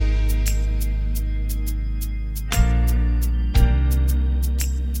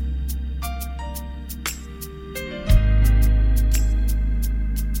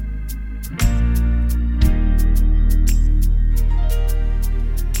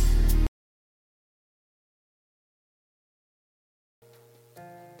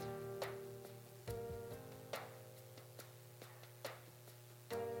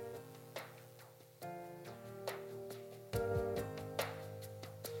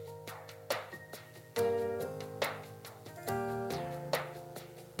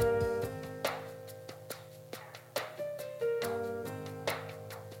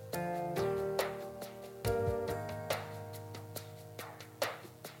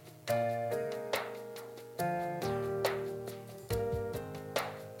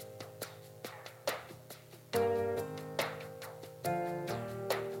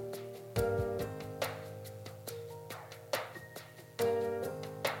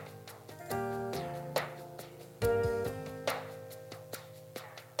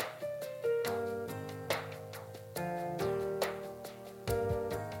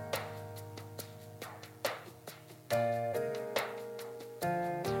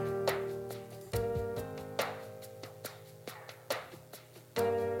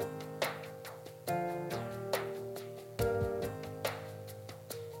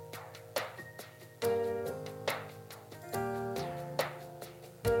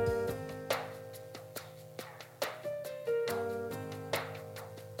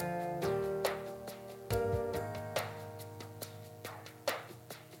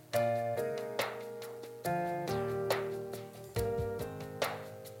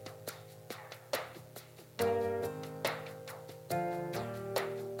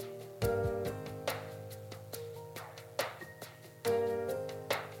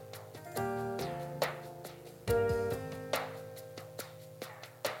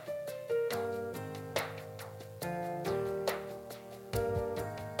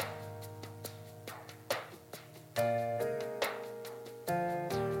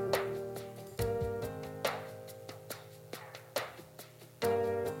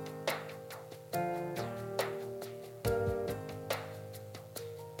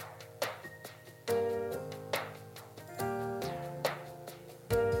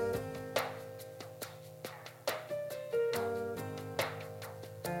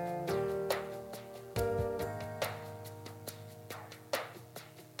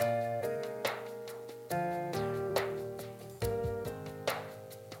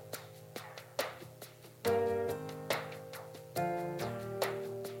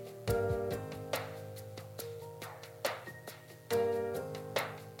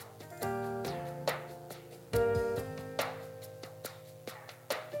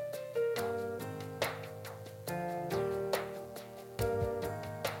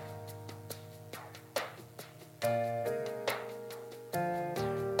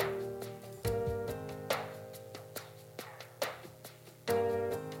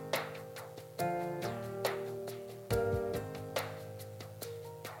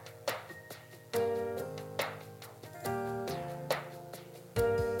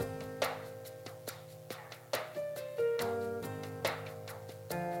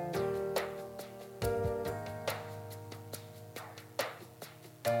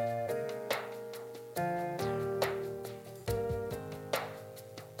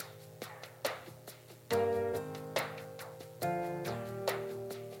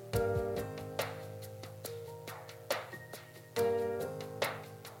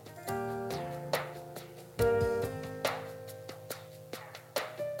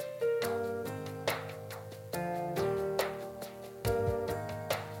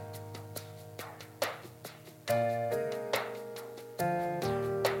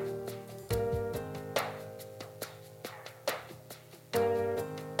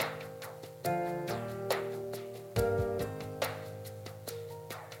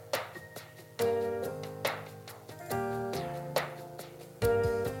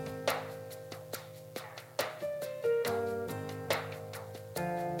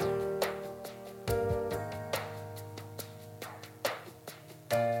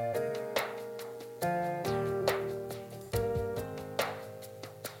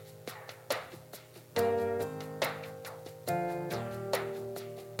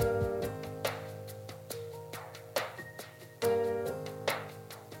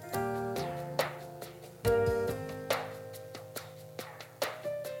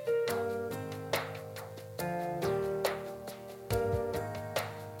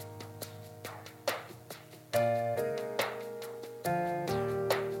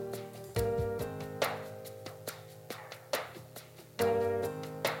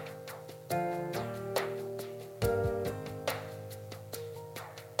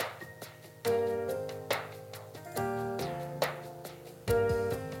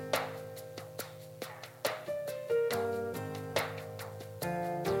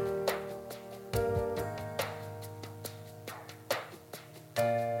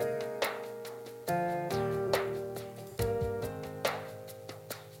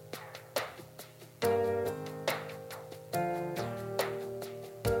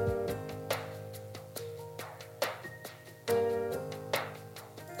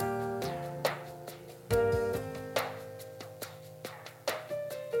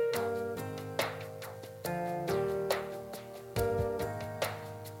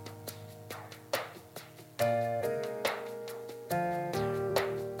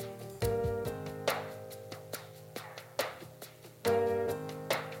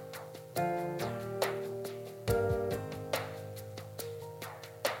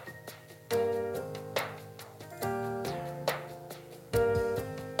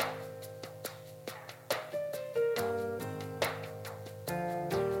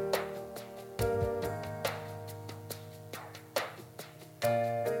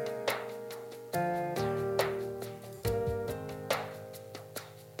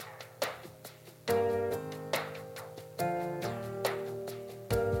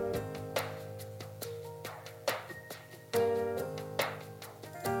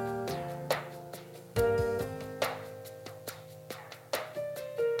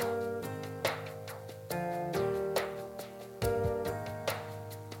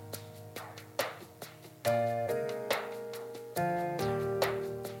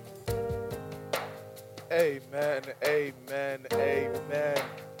Amen, amen, amen.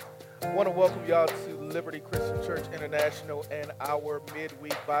 I want to welcome y'all to Liberty Christian Church International and our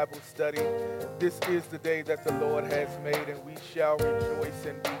midweek Bible study. This is the day that the Lord has made, and we shall rejoice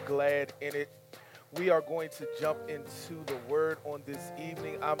and be glad in it. We are going to jump into the word on this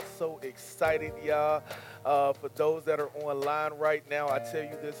evening. I'm so excited, y'all. For those that are online right now, I tell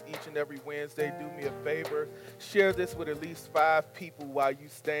you this each and every Wednesday, do me a favor. Share this with at least 5 people while you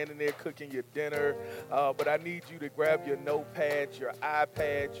standing there cooking your dinner. But I need you to grab your notepads, your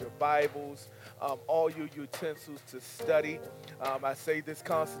iPads, your Bibles, all your utensils to study. I say this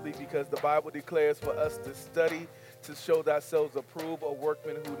constantly because the Bible declares for us to study to show ourselves approved, a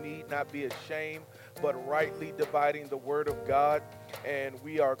workman who need not be ashamed, but rightly dividing the word of God. And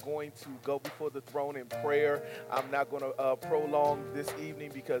we are going to go before the throne in prayer. I'm not going to prolong this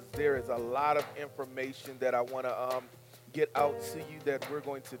evening because there is a lot of information that I want to get out to you that we're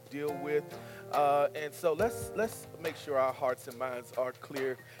going to deal with. And so let's make sure our hearts and minds are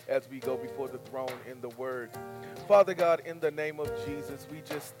clear as we go before the throne in the word. Father God, in the name of Jesus, we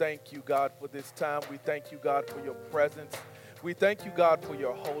just thank you, God, for this time. We thank you, God, for your presence. We thank you, God, for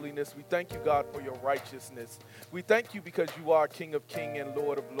your holiness. We thank you, God, for your righteousness. We thank you because you are King of Kings and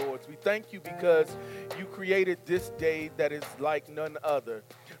Lord of Lords. We thank you because you created this day that is like none other.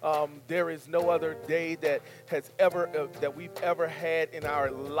 There is no other day that has ever that we've ever had in our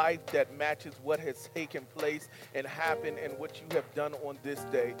life that matches what has taken place and happened and what you have done on this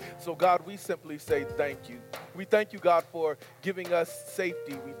day. So, God, we simply say thank you. We thank you, God, for giving us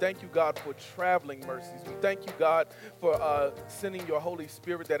safety. We thank you, God, for traveling mercies. We thank you, God, for sending your Holy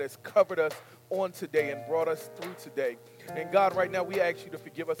Spirit that has covered us on today and brought us through today. And God, right now, we ask you to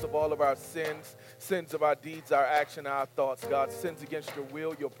forgive us of all of our sins, sins of our deeds, our action, our thoughts, God, sins against your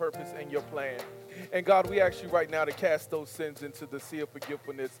will, your purpose, and your plan. And God, we ask you right now to cast those sins into the sea of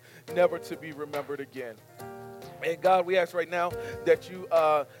forgetfulness, never to be remembered again. And God, we ask right now that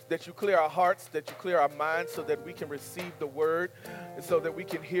you clear our hearts, that you clear our minds so that we can receive the word, and so that we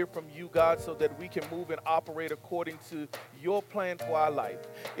can hear from you, God, so that we can move and operate according to your plan for our life.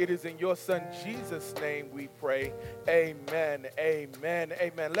 It is in your son Jesus' name we pray. Amen, amen,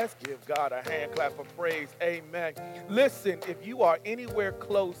 amen. Let's give God a hand clap of praise. Amen. Listen, if you are anywhere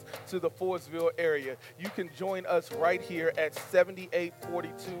close to the Forestville area, you can join us right here at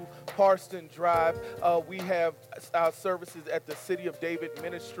 7842 Parston Drive. We have our services at the City of David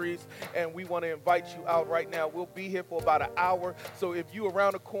Ministries, and we want to invite you out right now. We'll be here for about an hour. So if you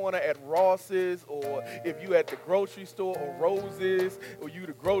around the corner at Ross's, or if you at the grocery store or Rose's, or you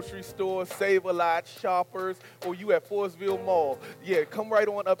the grocery store, Save-A-Lot, Shoppers, or you at Forestville Mall, yeah, come right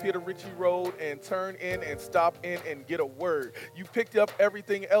on up here to Ritchie Road and turn in and stop in and get a word. You picked up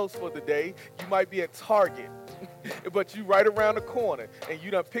everything else for the day. You might be at Target, but you right around the corner, and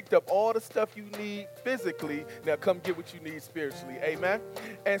you done picked up all the stuff you need physically. Now come get what you need spiritually. Amen.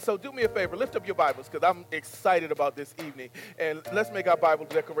 And so do me a favor, lift up your Bibles, because I'm excited about this evening. And let's make our Bible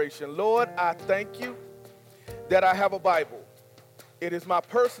declaration. Lord, I thank you that I have a Bible. It is my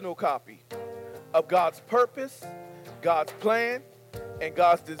personal copy of God's purpose, God's plan, and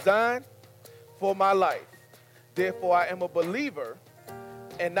God's design for my life. Therefore, I am a believer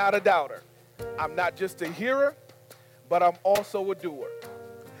and not a doubter. I'm not just a hearer, but I'm also a doer.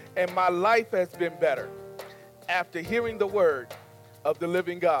 And my life has been better after hearing the word of the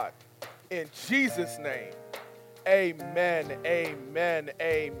living God. In Jesus' name, amen, amen,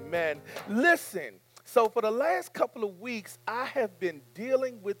 amen. Listen, so for the last couple of weeks, I have been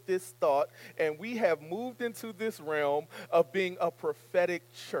dealing with this thought, and we have moved into this realm of being a prophetic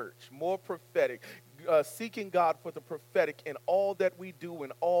church, more prophetic. Seeking God for the prophetic in all that we do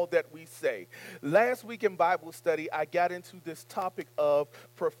and all that we say. Last week in Bible study, I got into this topic of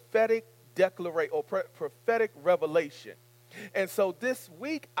prophetic declaration or prophetic revelation. And so this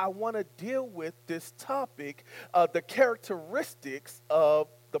week, I want to deal with this topic, the characteristics of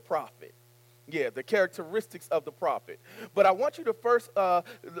the prophet. Yeah, the characteristics of the prophet. But I want you to first,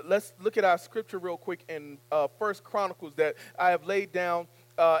 let's look at our scripture real quick in First Chronicles that I have laid down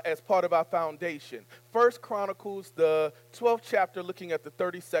as part of our foundation. First Chronicles, the 12th chapter, looking at the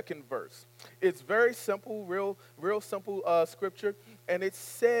 32nd verse. It's very simple, real simple scripture. And it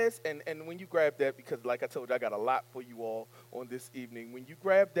says, and when you grab that, because like I told you, I got a lot for you all on this evening. When you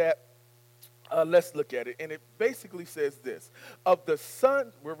grab that, let's look at it. And it basically says this. Of the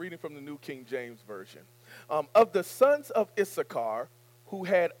son, we're reading from the New King James Version. Of the sons of Issachar who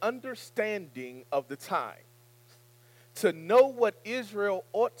had understanding of the time, to know what Israel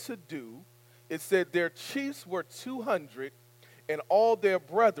ought to do, it said their chiefs were 200, and all their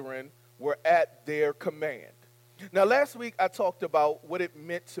brethren were at their command. Now, last week I talked about what it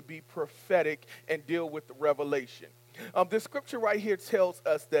meant to be prophetic and deal with the revelation. This scripture right here tells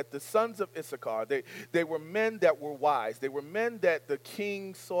us that the sons of Issachar, they were men that were wise. They were men that the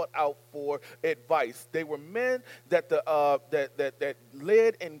king sought out for advice. They were men that that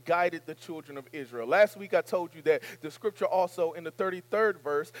led and guided the children of Israel. Last week I told you that the scripture also in the 33rd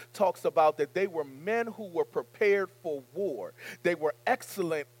verse talks about that they were men who were prepared for war. They were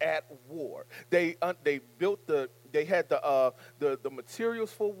excellent at war. They built they had the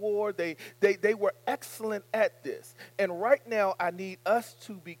materials for war. They were excellent at this. And right now, I need us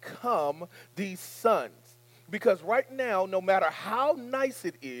to become these sons. Because right now, no matter how nice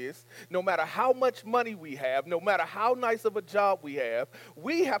it is, no matter how much money we have, no matter how nice of a job we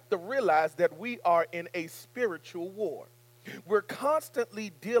have to realize that we are in a spiritual war. We're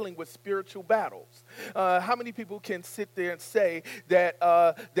constantly dealing with spiritual battles. How many people can sit there and say that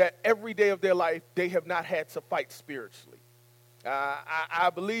that every day of their life they have not had to fight spiritually? I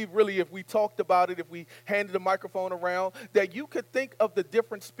believe really if we talked about it, if we handed the microphone around, that you could think of the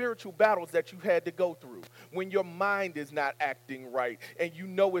different spiritual battles that you had to go through when your mind is not acting right and you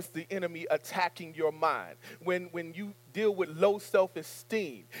know it's the enemy attacking your mind. When you deal with low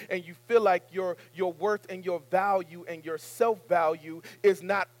self-esteem and you feel like your worth and your value and your self-value is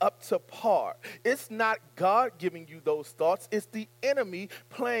not up to par. It's not God giving you those thoughts. It's the enemy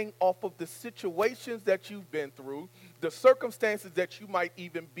playing off of the situations that you've been through, the circumstances that you might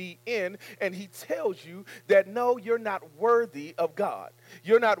even be in, and he tells you that no, you're not worthy of God.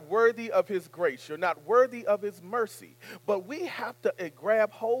 You're not worthy of his grace. You're not worthy of his mercy. But we have to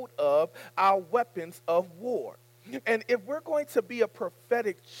grab hold of our weapons of war. And if we're going to be a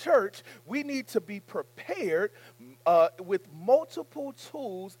prophetic church, we need to be prepared with multiple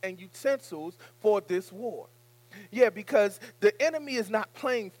tools and utensils for this war. Yeah, because the enemy is not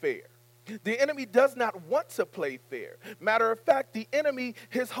playing fair. The enemy does not want to play fair. Matter of fact, the enemy,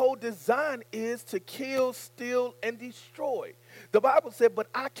 his whole design is to kill, steal, and destroy. The Bible said, but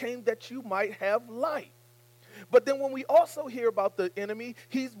I came that you might have life. But then when we also hear about the enemy,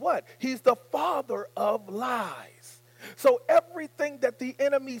 he's what? He's the father of lies. So everything that the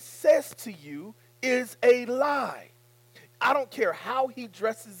enemy says to you is a lie. I don't care how he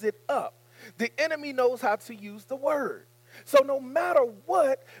dresses it up. The enemy knows how to use the word. So no matter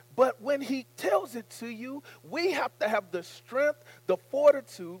what, but when he tells it to you, we have to have the strength, the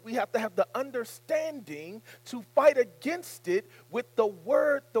fortitude, we have to have the understanding to fight against it with the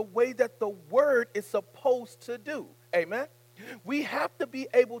word, the way that the word is supposed to do. Amen? We have to be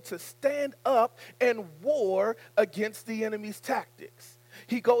able to stand up and war against the enemy's tactics.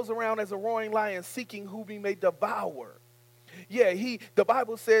 He goes around as a roaring lion seeking whom he may devour. Yeah, the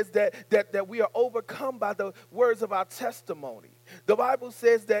Bible says that we are overcome by the words of our testimony. The Bible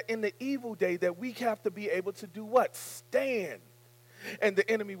says that in the evil day that we have to be able to do what? Stand. And the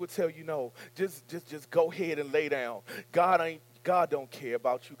enemy would tell you, no, just go ahead and lay down. God don't care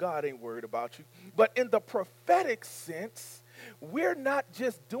about you. God ain't worried about you. But in the prophetic sense, we're not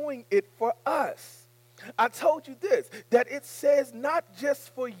just doing it for us. I told you this, that it says not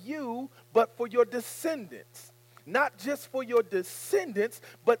just for you, but for your descendants. Not just for your descendants,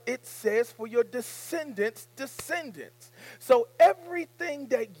 but it says for your descendants' descendants. So everything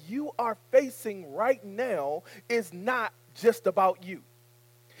that you are facing right now is not just about you.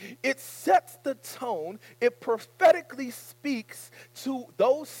 It sets the tone. It prophetically speaks to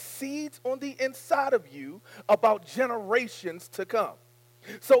those seeds on the inside of you about generations to come.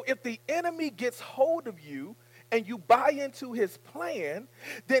 So if the enemy gets hold of you, and you buy into his plan,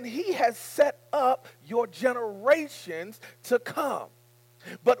 then he has set up your generations to come.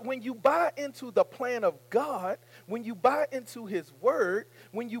 But when you buy into the plan of God, when you buy into his word,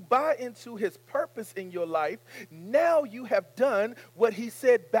 when you buy into his purpose in your life, now you have done what he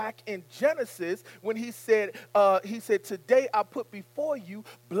said back in Genesis when he said, today I put before you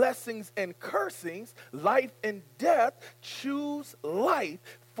blessings and cursings, life and death. Choose life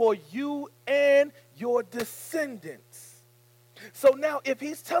for you and your descendants. So now if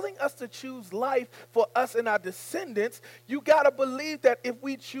he's telling us to choose life for us and our descendants, you got to believe that if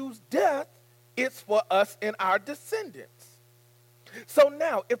we choose death, it's for us and our descendants. So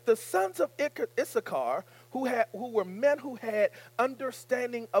now if the sons of Issachar, who were men who had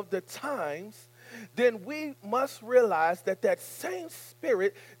understanding of the times, then we must realize that that same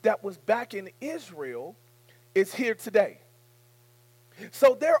spirit that was back in Israel is here today.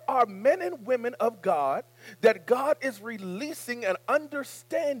 So there are men and women of God that God is releasing an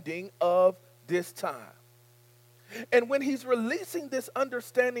understanding of this time. And when he's releasing this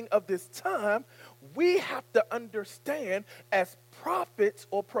understanding of this time, we have to understand as prophets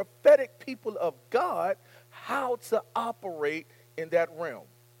or prophetic people of God how to operate in that realm.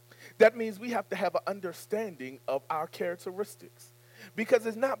 That means we have to have an understanding of our characteristics. Because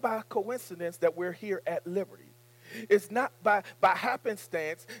it's not by coincidence that we're here at Liberty. It's not by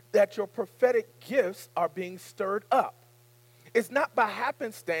happenstance that your prophetic gifts are being stirred up. It's not by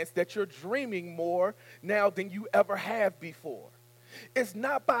happenstance that you're dreaming more now than you ever have before. It's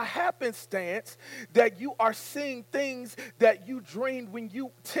not by happenstance that you are seeing things that you dreamed when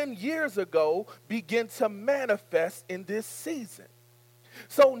you 10 years ago begin to manifest in this season.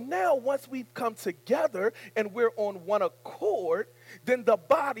 So now once we've come together and we're on one accord, then the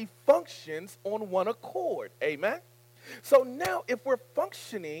body functions on one accord. Amen? So now if we're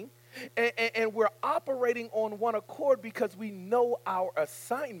functioning and we're operating on one accord because we know our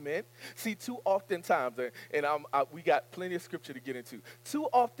assignment. See, too often times, and we got plenty of scripture to get into. Too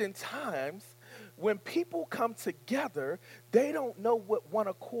often times, when people come together, they don't know what one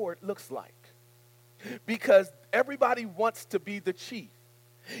accord looks like. Because everybody wants to be the chief.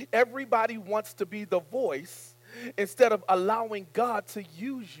 Everybody wants to be the voice instead of allowing God to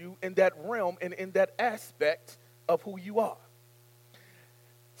use you in that realm and in that aspect of who you are.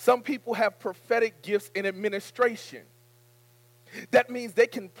 Some people have prophetic gifts in administration. That means they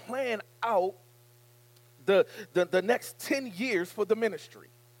can plan out the next 10 years for the ministry.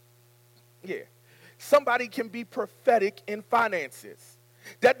 Yeah. Somebody can be prophetic in finances.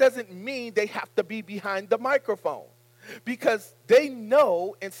 That doesn't mean they have to be behind the microphone because they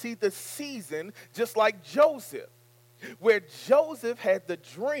know and see the season just like Joseph, where Joseph had the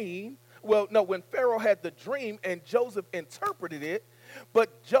dream. Well, no, when Pharaoh had the dream and Joseph interpreted it,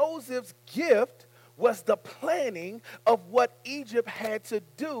 but Joseph's gift was the planning of what Egypt had to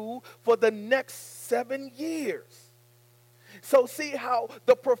do for the next 7 years. So see how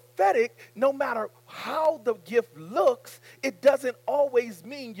the prophetic, no matter how the gift looks, it doesn't always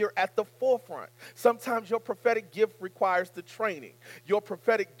mean you're at the forefront. Sometimes your prophetic gift requires the training. Your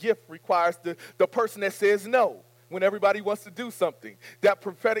prophetic gift requires the person that says no when everybody wants to do something. That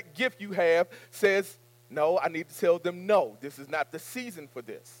prophetic gift you have says, no, I need to tell them no. This is not the season for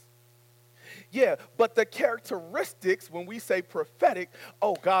this. Yeah, but the characteristics, when we say prophetic,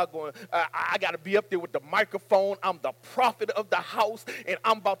 oh, God going, I got to be up there with the microphone. I'm the prophet of the house, and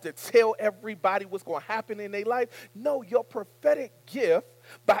I'm about to tell everybody what's going to happen in their life. No, your prophetic gift,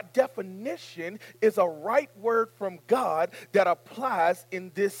 by definition, is a right word from God that applies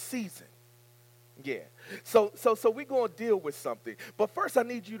in this season. Yeah, so we're going to deal with something. But first, I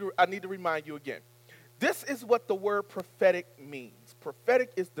need to remind you again. This is what the word prophetic means.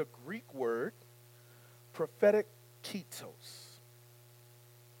 Prophetic is the Greek word, prophetic ketos.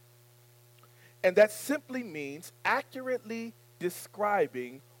 And that simply means accurately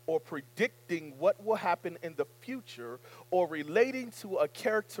describing or predicting what will happen in the future or relating to a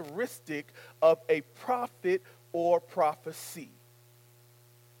characteristic of a prophet or prophecy.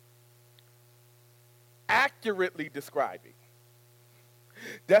 Accurately describing.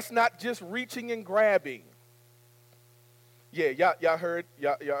 That's not just reaching and grabbing. Yeah, y'all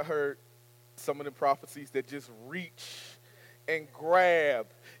heard some of the prophecies that just reach and grab.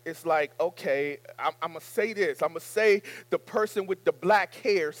 It's like, okay, I'm going to say this. I'm going to say the person with the black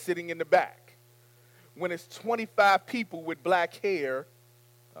hair sitting in the back. When it's 25 people with black hair,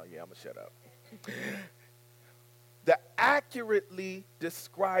 oh yeah, I'm going to shut up. The accurately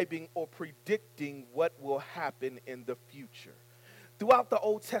describing or predicting what will happen in the future. Throughout the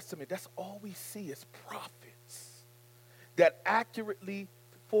Old Testament, that's all we see is prophets that accurately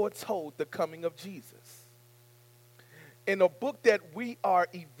foretold the coming of Jesus. In a book that we are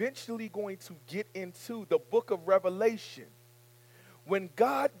eventually going to get into, the book of Revelation, when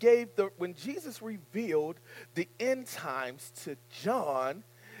Jesus revealed the end times to John,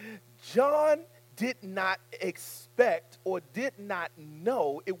 John did not expect or did not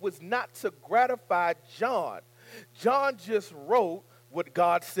know. It was not to gratify John. John just wrote what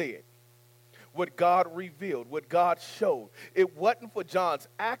God said, what God revealed, what God showed. It wasn't for John's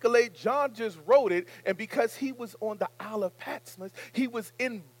accolade. John just wrote it, and because he was on the Isle of Patmos, he was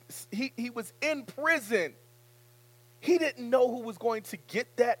in prison. He didn't know who was going to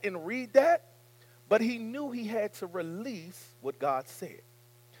get that and read that, but he knew he had to release what God said.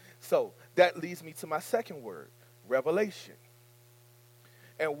 So that leads me to my second word, revelation.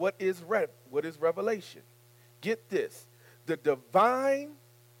 And what is revelation? Get this. The divine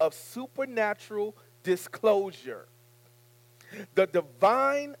of supernatural disclosure. The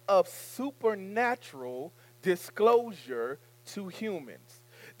divine of supernatural disclosure to humans.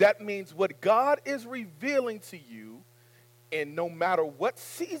 That means what God is revealing to you, and no matter what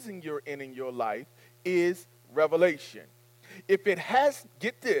season you're in your life, is revelation. If it has,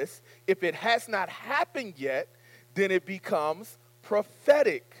 get this, if it has not happened yet, then it becomes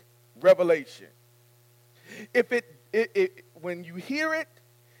prophetic revelation. If when you hear it,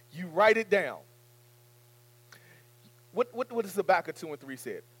 you write it down. What does Habakkuk 2 and 3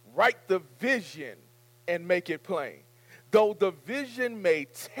 said? Write the vision and make it plain. Though the vision may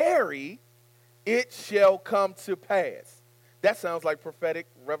tarry, it shall come to pass. That sounds like prophetic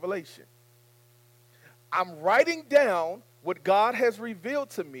revelation. I'm writing down what God has revealed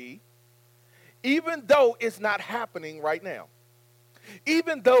to me, even though it's not happening right now.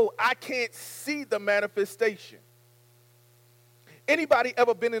 Even though I can't see the manifestation. Anybody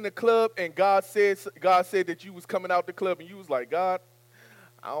ever been in the club and God said that you was coming out the club and you was like, God,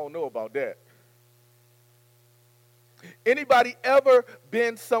 I don't know about that. Anybody ever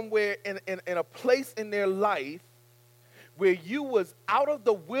been somewhere in a place in their life where you was out of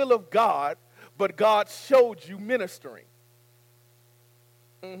the will of God, but God showed you ministering?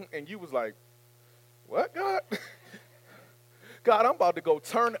 And you was like, what, God? God, I'm about to go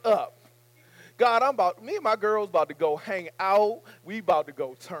turn up. God, me and my girls about to go hang out. We about to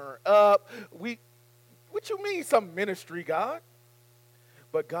go turn up. What you mean some ministry, God?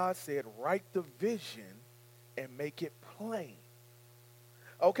 But God said, write the vision and make it plain.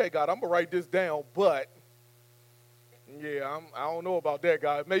 Okay, God, I'm going to write this down, but yeah, I don't know about that,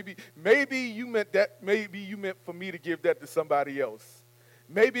 God. Maybe you meant that. Maybe you meant for me to give that to somebody else.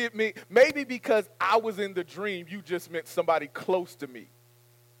 Maybe because I was in the dream, you just meant somebody close to me.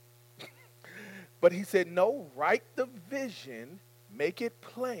 But he said, no, write the vision, make it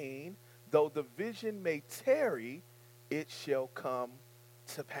plain, though the vision may tarry, it shall come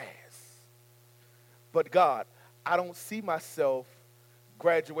to pass. But God, I don't see myself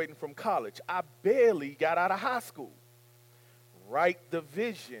graduating from college. I barely got out of high school. Write the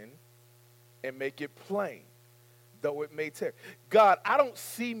vision and make it plain, though it may tarry. God, I don't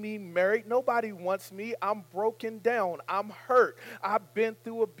see me married. Nobody wants me. I'm broken down. I'm hurt. I've been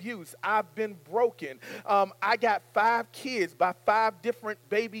through abuse. I've been broken. I got 5 kids by 5 different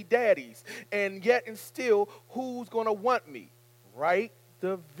baby daddies. And yet and still, who's going to want me? Write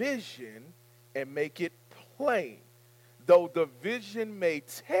the vision and make it plain. Though the vision may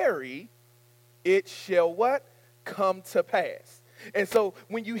tarry, it shall what? Come to pass. And so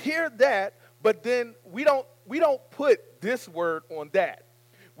when you hear that, but then we don't put this word on that.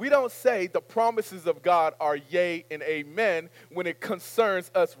 We don't say the promises of God are yea and amen when it concerns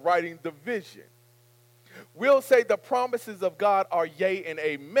us writing the vision. We'll say the promises of God are yea and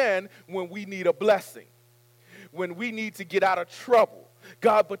amen when we need a blessing, when we need to get out of trouble.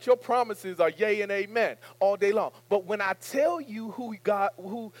 God, but your promises are yea and amen all day long. But when I tell you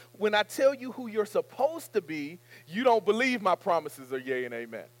when I tell you who you're supposed to be, you don't believe my promises are yea and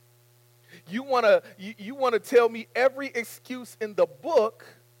amen. You want to tell me every excuse in the book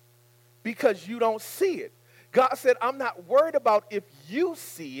because you don't see it. God said, I'm not worried about if you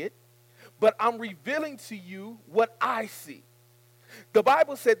see it, but I'm revealing to you what I see. The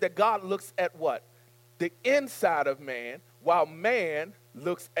Bible said that God looks at what? The inside of man, while man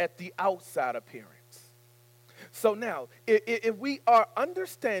looks at the outside appearance. So now, if we are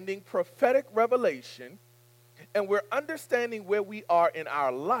understanding prophetic revelation and we're understanding where we are in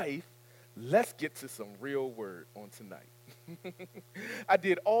our life, let's get to some real word on tonight. I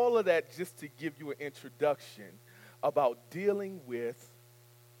did all of that just to give you an introduction about dealing with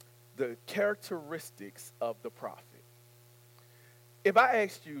the characteristics of the prophet. If I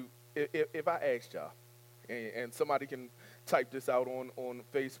asked y'all, and somebody can type this out on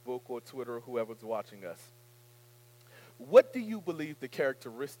Facebook or Twitter or whoever's watching us, what do you believe the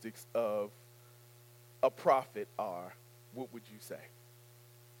characteristics of a prophet are? What would you say?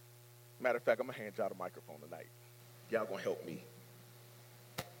 Matter of fact, I'm going to hand y'all the microphone tonight. Y'all going to help me.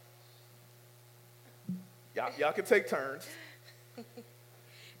 Y'all can take turns.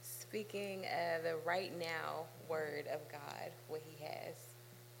 Speaking of the right now word of God, what he has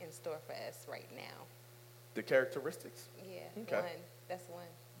in store for us right now. The characteristics? Yeah, okay. One. That's one.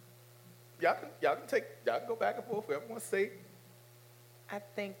 Y'all can go back and forth. Whoever wants to say it. I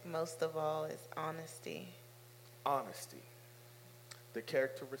think most of all is honesty. Honesty. The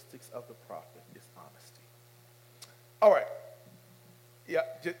characteristics of the prophet is honesty. All right. Yeah,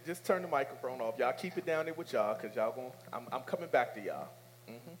 just turn the microphone off. Y'all keep it down there with y'all because I'm coming back to y'all.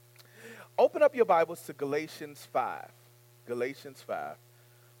 Mm-hmm. Open up your Bibles to Galatians 5. Galatians 5.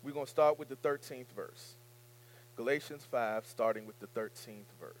 We're going to start with the 13th verse. Galatians 5, starting with the 13th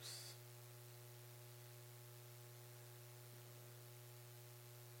verse.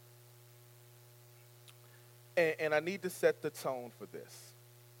 And I need to set the tone for this.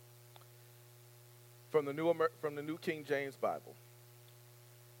 from the New King James Bible.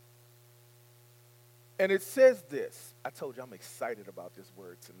 And it says this. I told you I'm excited about this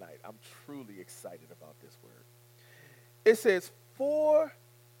word tonight. I'm truly excited about this word. It says, "For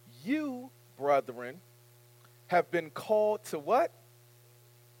you, brethren, have been called to" what?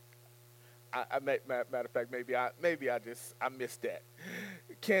 Matter of fact, maybe I missed that.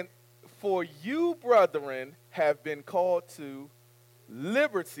 For you, brethren, have been called to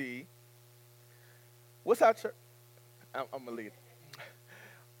liberty. What's our church? I'm gonna leave.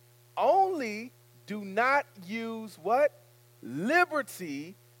 Only do not use what?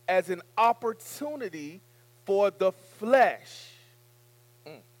 Liberty as an opportunity for the flesh.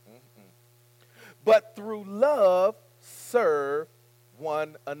 But through love serve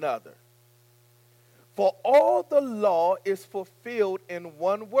one another. For all the law is fulfilled in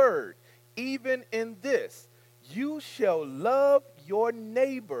one word, even in this: you shall love your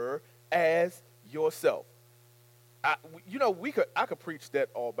neighbor as yourself. I could preach that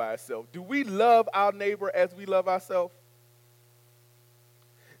all by itself. Do we love our neighbor as we love ourselves?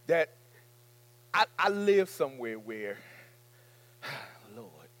 That I live somewhere where,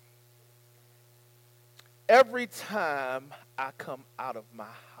 Lord, every time I come out of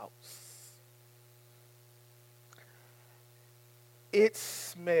my house, it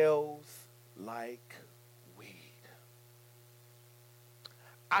smells like weed.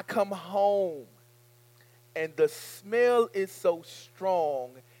 I come home and the smell is so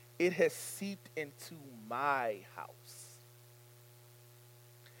strong, it has seeped into my house.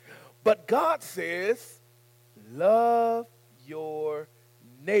 But God says, love your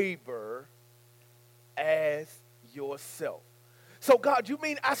neighbor as yourself. So God, you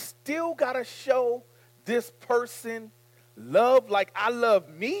mean I still got to show this person love like I love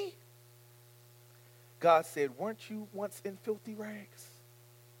me? God said, weren't you once in filthy rags?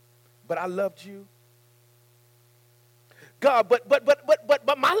 But I loved you. God,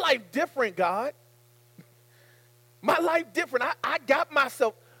 but my life different, God. My life different. I got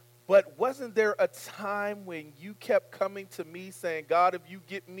myself. But wasn't there a time when you kept coming to me saying, God, if you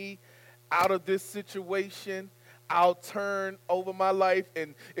get me out of this situation, I'll turn over my life.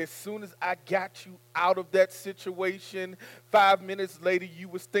 And as soon as I got you out of that situation, 5 minutes later, you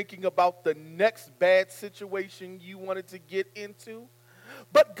was thinking about the next bad situation you wanted to get into.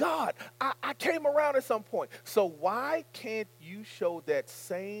 But God, I came around at some point. So why can't you show that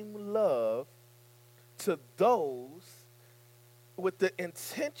same love to those with the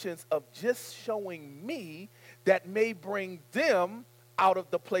intentions of just showing me that may bring them out of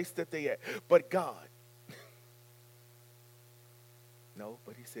the place that they at? But God, no,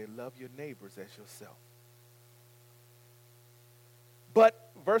 but he said, love your neighbors as yourself.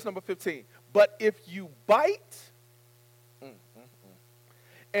 But, verse number 15, but if you bite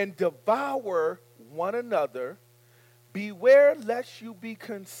and devour one another, beware lest you be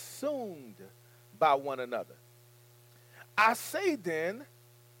consumed by one another. I say then,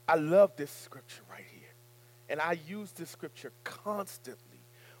 I love this scripture right here, and I use this scripture constantly.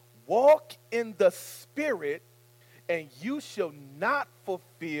 Walk in the Spirit, and you shall not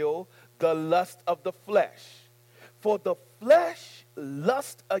fulfill the lust of the flesh. For the flesh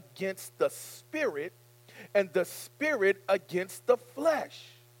lusts against the Spirit, and the Spirit against the flesh.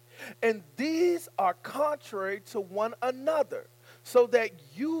 And these are contrary to one another, so that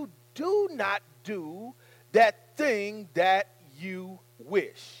you do not do that thing that you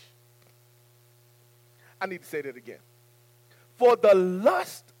wish. I need to say that again. For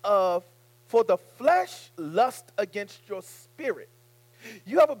the flesh lust against your spirit.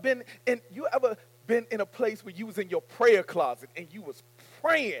 You ever been in a place where you was in your prayer closet and you was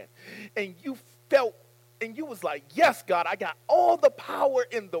praying and you felt and you was like, yes, God, I got all the power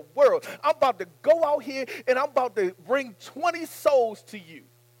in the world. I'm about to go out here and I'm about to bring 20 souls to you.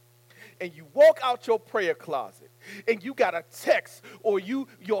 And you walk out your prayer closet and you got a text or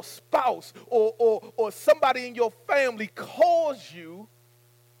your spouse or somebody in your family calls you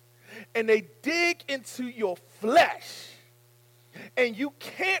and they dig into your flesh and you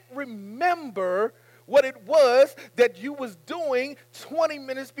can't remember what it was that you was doing 20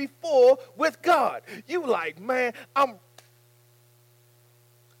 minutes before with God. You like, man, I'm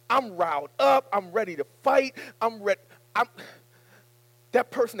riled up. I'm ready to fight. That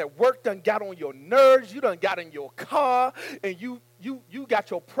person at work done got on your nerves. You done got in your car and you you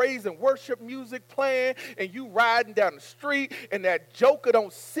got your praise and worship music playing, and you riding down the street, and that joker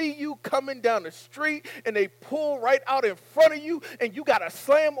don't see you coming down the street, and they pull right out in front of you, and you got to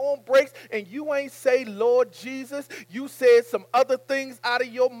slam on brakes, and you ain't say, Lord Jesus. You said some other things out of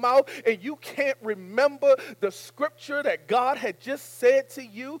your mouth, and you can't remember the scripture that God had just said to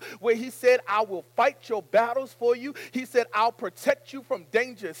you, where he said, I will fight your battles for you. He said, I'll protect you from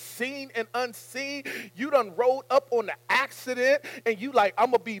danger seen and unseen. You done rolled up on the accident, and you like,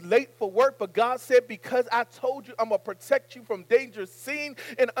 I'm going to be late for work, but God said, because I told you I'm going to protect you from danger seen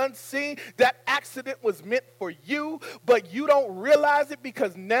and unseen, that accident was meant for you, but you don't realize it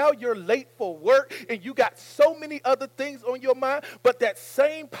because now you're late for work, and you got so many other things on your mind, but that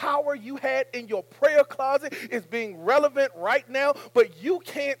same power you had in your prayer closet is being relevant right now, but you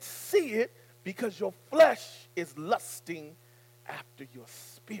can't see it because your flesh is lusting after your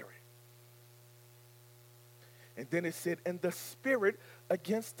spirit. And then it said, and the spirit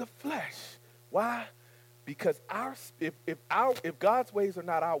against the flesh. Why? Because if God's ways are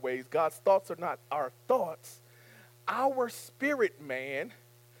not our ways, God's thoughts are not our thoughts, our spirit man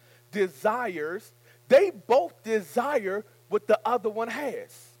desires, they both desire what the other one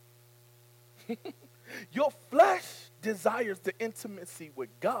has. Your flesh desires the intimacy with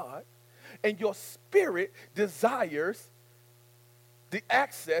God, and your spirit desires the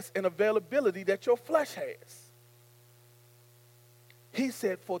access and availability that your flesh has. He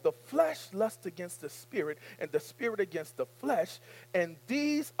said, for the flesh lusts against the spirit, and the spirit against the flesh, and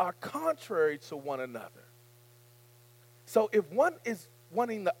these are contrary to one another. So if one is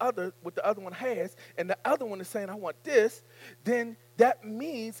wanting the other, what the other one has, and the other one is saying, I want this, then that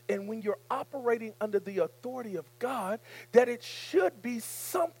means, and when you're operating under the authority of God, that it should be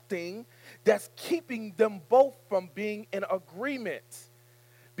something that's keeping them both from being in agreement.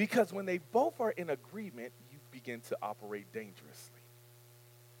 Because when they both are in agreement, you begin to operate dangerously.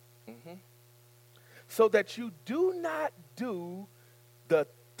 So that you do not do the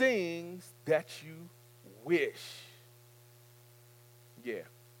things that you wish. Yeah.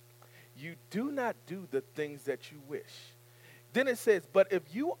 You do not do the things that you wish. Then it says, but if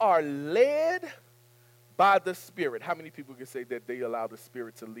you are led by the Spirit, how many people can say that they allow the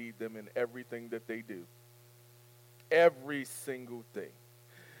Spirit to lead them in everything that they do? Every single thing.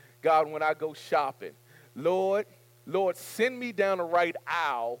 God, when I go shopping, Lord, send me down the right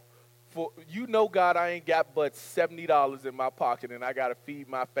aisle. For you know, God, I ain't got but $70 in my pocket, and I got to feed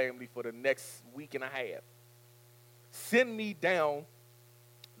my family for the next week and a half. Send me down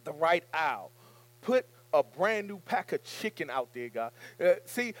the right aisle. Put a brand new pack of chicken out there, God.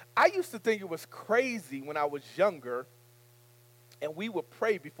 See, I used to think it was crazy when I was younger, and we would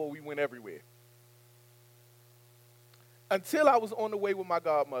pray before we went everywhere. Until I was on the way with my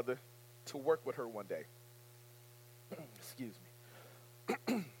godmother to work with her one day. Excuse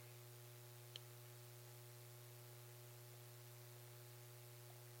me.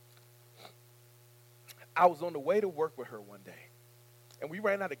 I was on the way to work with her one day, and we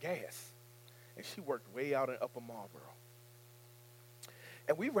ran out of gas, and she worked way out in Upper Marlboro.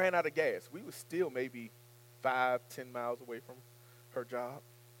 And we ran out of gas. We were still maybe 5-10 miles away from her job,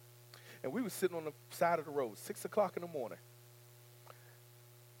 and we were sitting on the side of the road, 6 o'clock in the morning,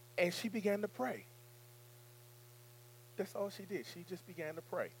 and she began to pray. That's all she did. She just began to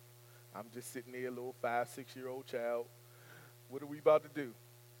pray. I'm just sitting there, a little 5-6-year-old child. What are we about to do?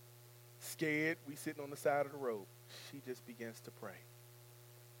 Scared, we sitting on the side of the road. She just begins to pray.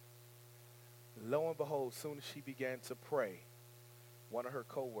 Lo and behold, soon as she began to pray, one of her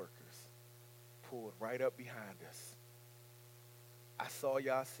co-workers pulled right up behind us. I saw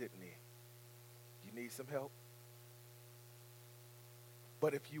y'all sitting there. You need some help?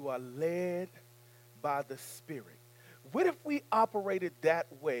 But if you are led by the Spirit, what if we operated that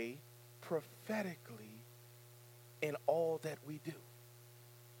way prophetically in all that we do?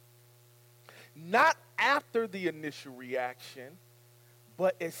 Not after the initial reaction,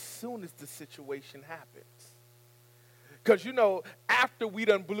 but as soon as the situation happens. Because, you know, after we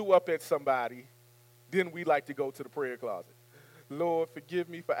done blew up at somebody, then we like to go to the prayer closet. Lord, forgive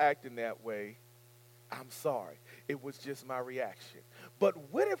me for acting that way. I'm sorry. It was just my reaction. But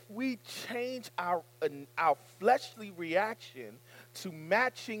what if we change our fleshly reaction to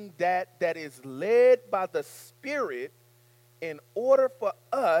matching that is led by the Spirit in order for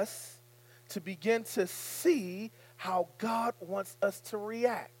us to begin to see how God wants us to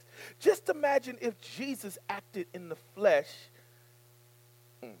react? Just imagine if Jesus acted in the flesh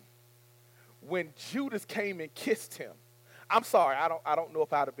when Judas came and kissed him. I'm sorry, I don't know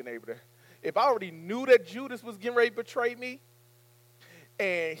if I'd have been able to. If I already knew that Judas was getting ready to betray me,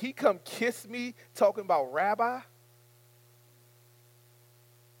 and he come kiss me talking about rabbi,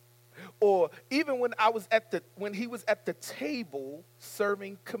 Or even when he was at the table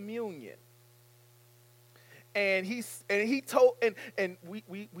serving communion. And he told, and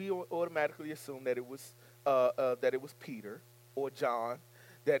we automatically assume that it was Peter or John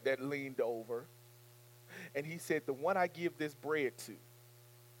that leaned over. And he said, the one I give this bread to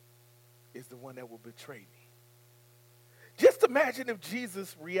is the one that will betray me. Just imagine if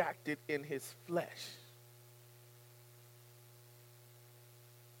Jesus reacted in his flesh.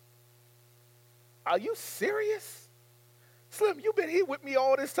 Are you serious? Slim, you been here with me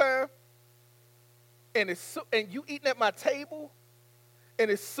all this time? And you eating at my table?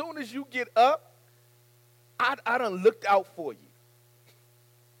 And as soon as you get up, I done looked out for you.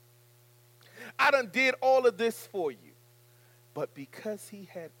 I done did all of this for you. But because he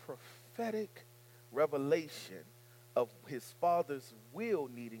had prophetic revelation of his Father's will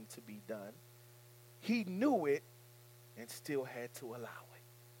needing to be done, he knew it and still had to allow it.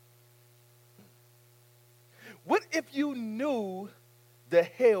 What if you knew the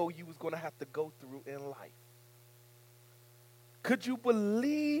hell you was going to have to go through in life? Could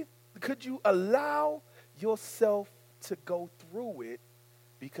you allow yourself to go through it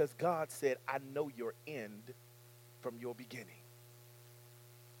because God said, I know your end from your beginning?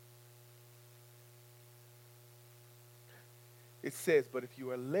 It says, but if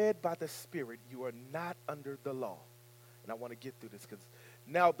you are led by the Spirit, you are not under the law. And I want to get through this because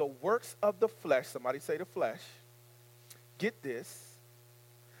now the works of the flesh, somebody say the flesh, get this,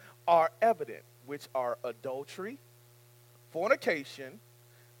 are evident, which are adultery, fornication,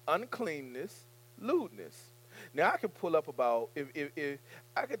 uncleanness, lewdness. Now I could pull up if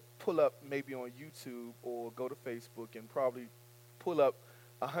I could pull up maybe on YouTube or go to Facebook and probably pull up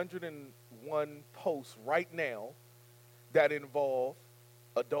 101 posts right now that involve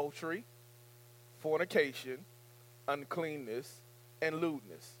adultery, fornication, uncleanness, and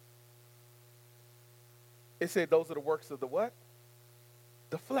lewdness. It said those are the works of the what?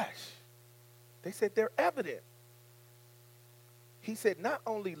 The flesh. They said they're evident. He said not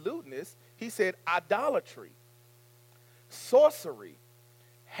only lewdness, he said idolatry, sorcery,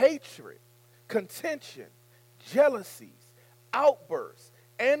 hatred, contention, jealousies, outbursts,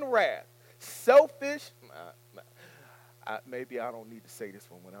 and wrath, selfish, maybe I don't need to say this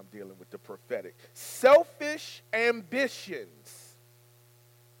one when I'm dealing with the prophetic, selfish ambitions,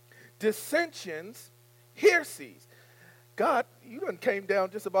 dissensions, heresies. God, you done came down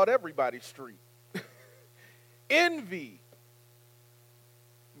just about everybody's street. Envy,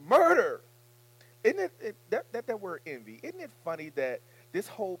 murder. Isn't it that word envy? Isn't it funny that this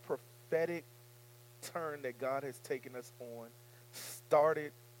whole prophetic turn that God has taken us on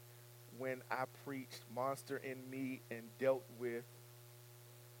started when I preached Monster in Me and dealt with,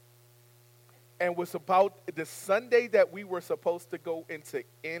 and was about the Sunday that we were supposed to go into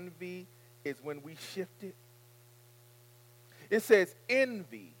envy is when we shifted. It says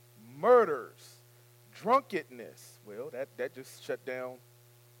envy, murders, drunkenness. Well, that just shut down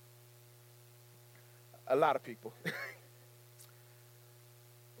a lot of people.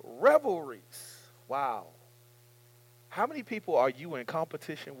 Revelries. Wow. How many people are you in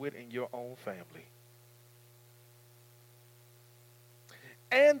competition with in your own family?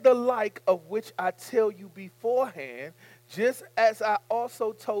 And the like, of which I tell you beforehand, just as I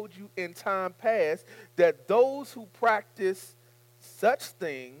also told you in time past, that those who practice such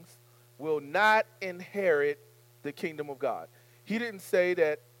things will not inherit the kingdom of God. He didn't say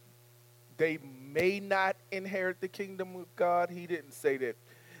that they may not inherit the kingdom of God. He didn't say that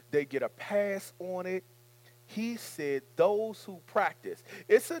they get a pass on it. He said those who practice.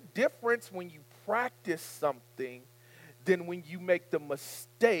 It's a difference when you practice something than when you make the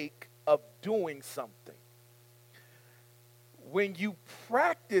mistake of doing something. When you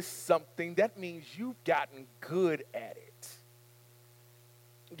practice something, that means you've gotten good at it.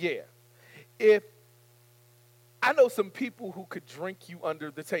 Yeah. If I know some people who could drink you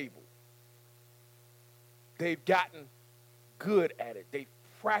under the table. They've gotten good at it. They've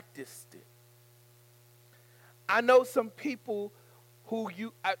practiced it. I know some people who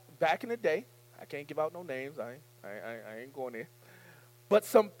back in the day, I can't give out no names, I ain't going there. But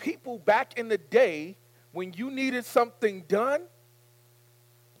some people back in the day, when you needed something done,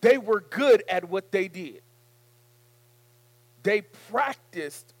 they were good at what they did. They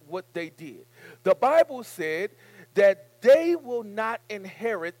practiced what they did. The Bible said that they will not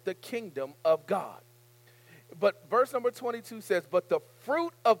inherit the kingdom of God. But verse number 22 says, but the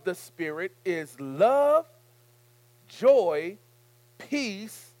fruit of the Spirit is love, joy,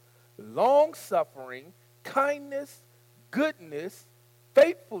 peace, long-suffering, kindness, goodness,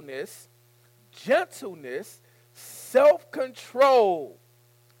 faithfulness, gentleness, self-control.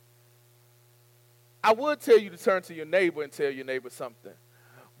 I would tell you to turn to your neighbor and tell your neighbor something.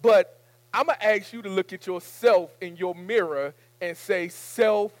 But I'm going to ask you to look at yourself in your mirror and say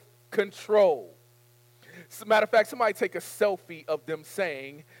self-control. As a matter of fact, somebody take a selfie of them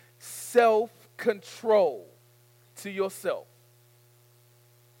saying self-control to yourself.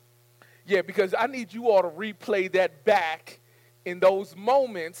 Yeah, because I need you all to replay that back in those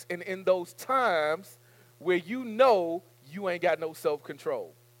moments and in those times where you know you ain't got no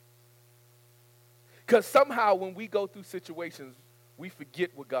self-control. Because somehow when we go through situations, we forget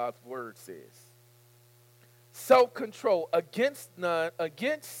what God's word says. Self-control, against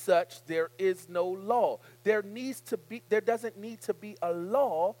such there is no law. There doesn't need to be a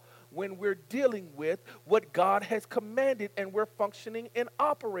law when we're dealing with what God has commanded and we're functioning and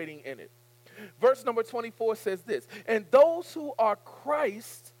operating in it. Verse number 24 says this, and those who are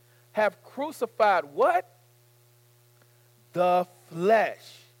Christ have crucified what? The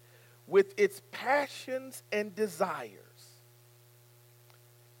flesh with its passions and desires.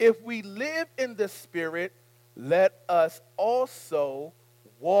 If we live in the Spirit, let us also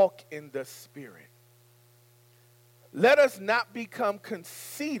walk in the Spirit. Let us not become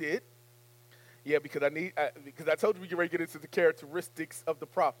conceited. Yeah, because I told you we get ready to get into the characteristics of the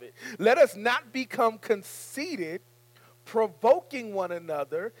prophet. Let us not become conceited, provoking one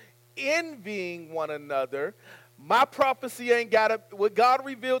another, envying one another. My prophecy ain't got to, what God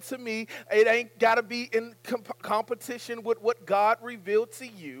revealed to me, it ain't got to be in competition with what God revealed to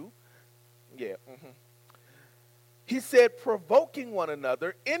you. Yeah. He said, provoking one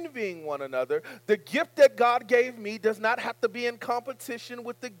another, envying one another. The gift that God gave me does not have to be in competition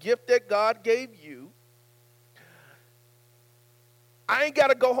with the gift that God gave you. I ain't got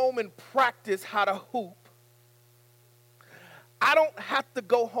to go home and practice how to hoop. I don't have to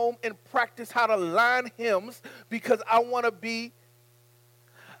go home and practice how to line hymns because I want to be.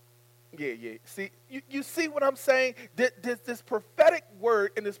 Yeah. See, you see what I'm saying? This prophetic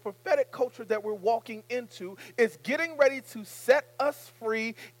word and this prophetic culture that we're walking into is getting ready to set us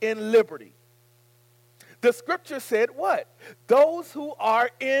free in liberty. The scripture said what? Those who are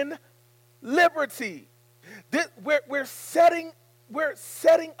in liberty. We're setting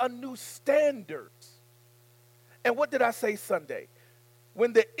a new standard. And what did I say Sunday?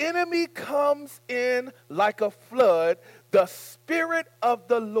 When the enemy comes in like a flood, the Spirit of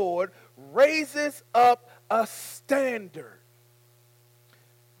the Lord raises up a standard.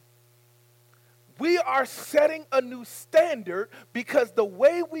 We are setting a new standard because the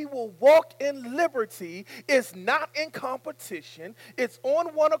way we will walk in liberty is not in competition. It's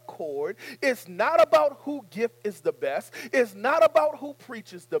on one accord. It's not about who gift is the best. It's not about who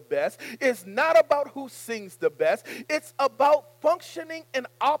preaches the best. It's not about who sings the best. It's about functioning and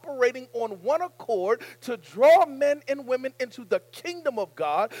operating on one accord to draw men and women into the kingdom of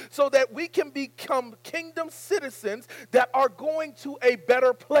God so that we can become kingdom citizens that are going to a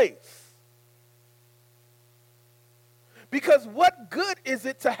better place. Because what good is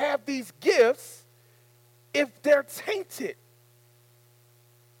it to have these gifts if they're tainted?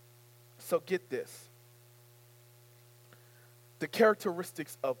 So get this. The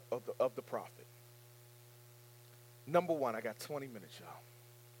characteristics of the prophet. Number one, I got 20 minutes, y'all.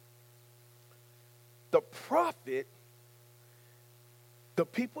 The prophet, the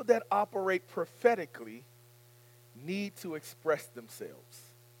people that operate prophetically, need to express themselves.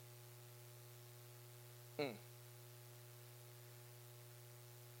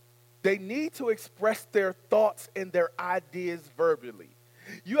 They need to express their thoughts and their ideas verbally.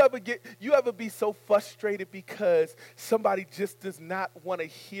 You ever be so frustrated because somebody just does not want to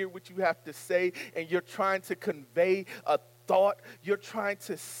hear what you have to say and you're trying to convey a thought, you're trying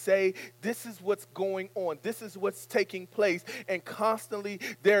to say, this is what's going on, this is what's taking place, and constantly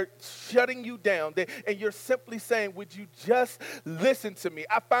they're shutting you down, and you're simply saying, would you just listen to me?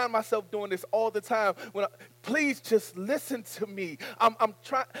 I find myself doing this all the time. Please just listen to me. I'm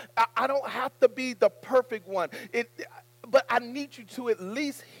trying. I don't have to be the perfect one, but I need you to at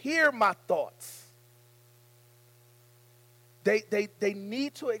least hear my thoughts. They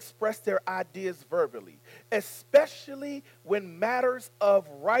need to express their ideas verbally, especially when matters of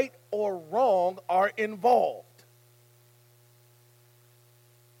right or wrong are involved.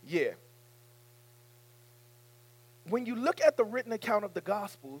 Yeah. When you look at the written account of the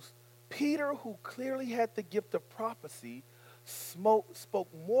Gospels, Peter, who clearly had the gift of prophecy, spoke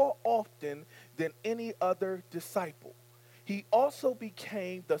more often than any other disciple. He also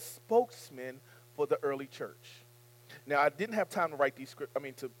became the spokesman for the early church. Now, I didn't have time to write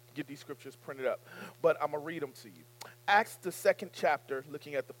to get these scriptures printed up, but I'm going to read them to you. Acts, the second chapter,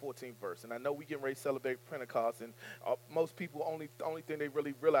 looking at the 14th verse. And I know we getting ready to celebrate Pentecost, and most people, the only thing they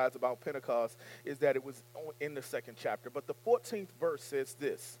really realize about Pentecost is that it was in the second chapter. But the 14th verse says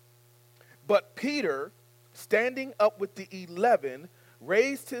this: But Peter, standing up with the 11,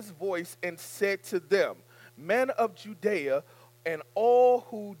 raised his voice and said to them, Men of Judea and all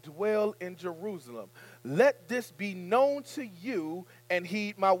who dwell in Jerusalem, let this be known to you and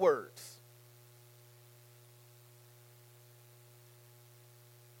heed my words.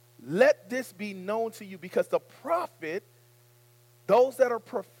 Let this be known to you, because the prophet, those that are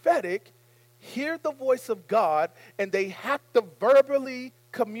prophetic, hear the voice of God and they have to verbally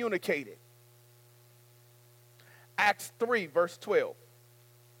communicate it. Acts 3, verse 12.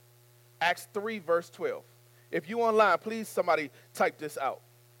 Acts 3, verse 12. If you online, please somebody type this out.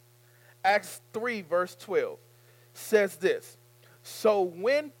 Acts 3, verse 12 says this: So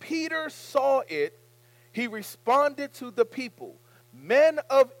when Peter saw it, he responded to the people, Men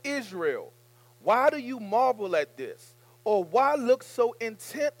of Israel, why do you marvel at this? Or why look so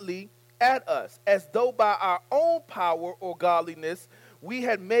intently at us, as though by our own power or godliness we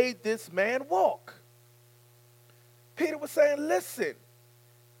had made this man walk? Peter was saying, listen,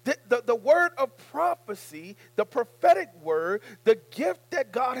 the word of prophecy, the prophetic word, the gift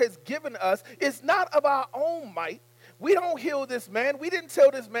that God has given us is not of our own might. We don't heal this man. We didn't tell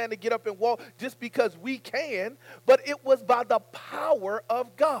this man to get up and walk just because we can, but it was by the power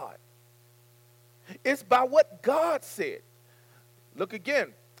of God. It's by what God said. Look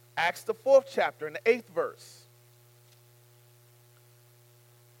again, Acts the 4th chapter and the 8th verse.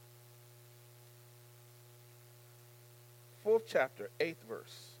 Fourth chapter, 8th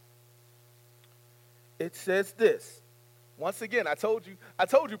verse. It says this. Once again, I told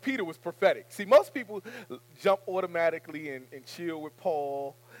you Peter was prophetic. See, most people jump automatically and chill with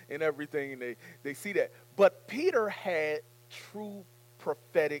Paul and everything, and they see that. But Peter had true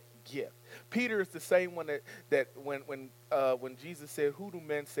prophetic gift. Peter is the same one that when Jesus said, Who do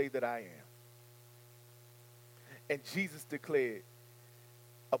men say that I am? And Jesus declared,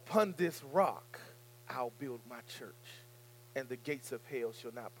 Upon this rock I'll build my church, and the gates of hell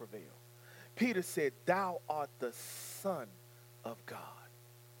shall not prevail. Peter said, Thou art the Son of God.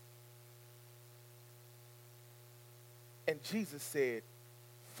 And Jesus said,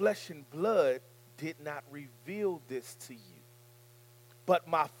 Flesh and blood did not reveal this to you, but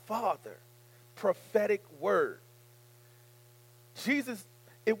my Father. Prophetic word.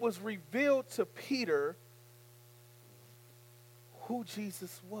 It was revealed to Peter who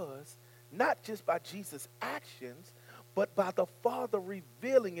Jesus was, not just by Jesus' actions, but by the Father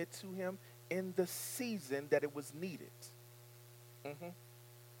revealing it to him in the season that it was needed.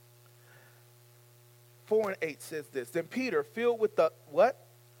 4 and 8 says this: Then Peter, filled with the what?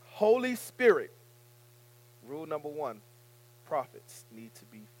 Holy Spirit. Rule number 1, prophets need to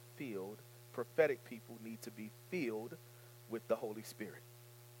be filled. Prophetic people need to be filled with the Holy Spirit.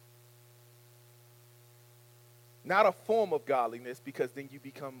 Not a form of godliness, because then you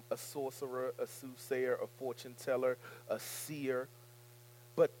become a sorcerer, a soothsayer, a fortune teller, a seer.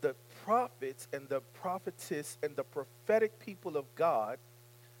 But the prophets and the prophetess and the prophetic people of God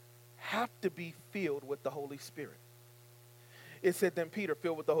have to be filled with the Holy Spirit. It said, Then Peter,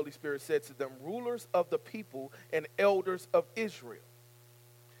 filled with the Holy Spirit, said to them, Rulers of the people and elders of Israel,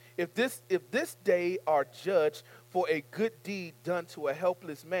 if this day are judged for a good deed done to a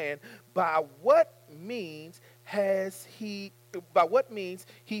helpless man, by what means he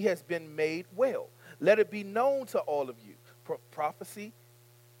has been made well? Let it be known to all of you. Prophecy,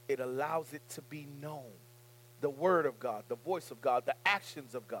 it allows it to be known. The word of God, the voice of God, the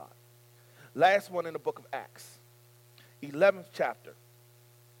actions of God. Last one in the book of Acts, 11th chapter,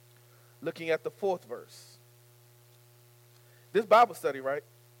 looking at the 4th verse. This Bible study, right?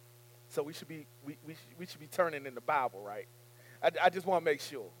 So we should be turning in the Bible, right? I just want to make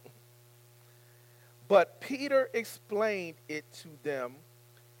sure. But Peter explained it to them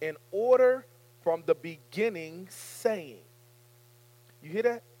in order from the beginning, saying, you hear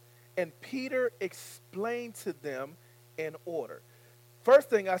that? And Peter explained to them in order. First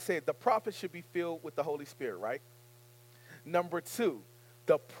thing I said, the prophet should be filled with the Holy Spirit, right? Number 2,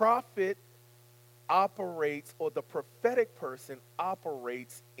 the prophet operates, or the prophetic person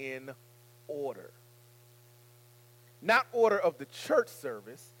operates in order. Not order of the church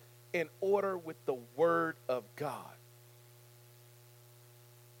service, in order with the word of God.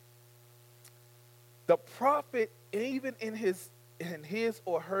 The prophet, even in his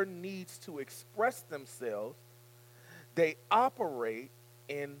or her needs to express themselves, they operate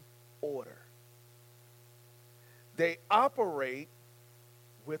in order. They operate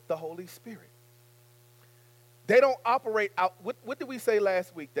with the Holy Spirit. They don't operate out. What did we say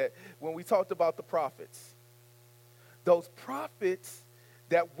last week that when we talked about the prophets? Those prophets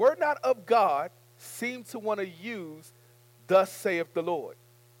that were not of God seem to want to use, thus saith the Lord.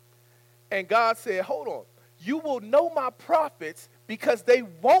 And God said, hold on. You will know my prophets because they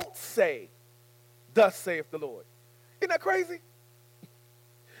won't say, thus saith the Lord. Isn't that crazy?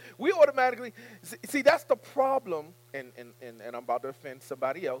 We automatically, see, that's the problem, and I'm about to offend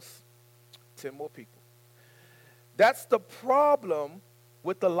somebody else, 10 more people. That's the problem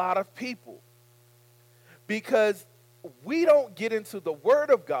with a lot of people, because we don't get into the Word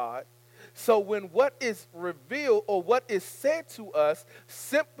of God. So when what is revealed or what is said to us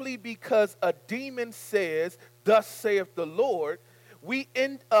simply because a demon says, thus saith the Lord, we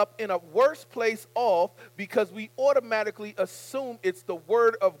end up in a worse place off because we automatically assume it's the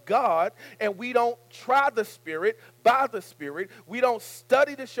Word of God, and we don't try the Spirit by the Spirit. We don't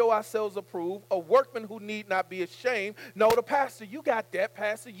study to show ourselves approved, a workman who need not be ashamed. No, the pastor, you got that,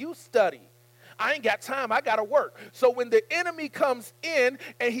 pastor, you study. I ain't got time, I got to work. So when the enemy comes in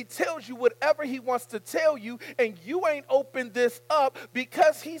and he tells you whatever he wants to tell you, and you ain't opened this up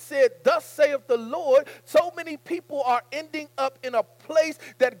because he said, thus saith the Lord, so many people are ending up in a place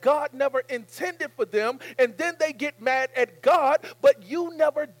that God never intended for them, and then they get mad at God, but you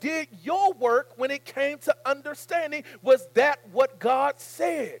never did your work when it came to understanding, was that what God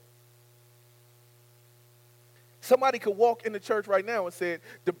said? Somebody could walk in the church right now and say,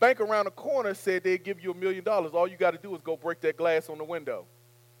 the bank around the corner said they'd give you $1 million. All you got to do is go break that glass on the window.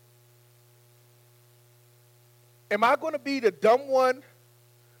 Am I going to be the dumb one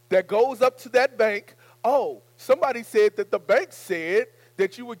that goes up to that bank? Oh, somebody said that the bank said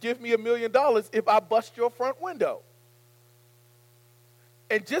that you would give me $1 million if I bust your front window.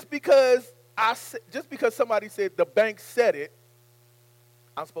 And just because somebody said the bank said it,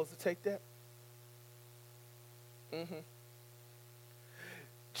 I'm supposed to take that? Mm-hmm.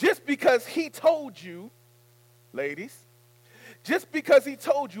 Just because he told you, ladies, just because he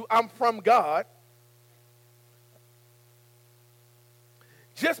told you I'm from God,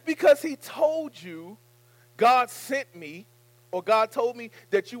 just because he told you God sent me, or God told me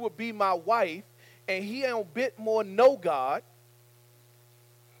that you would be my wife, and he ain't a bit more know God,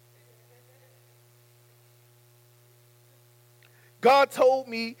 God told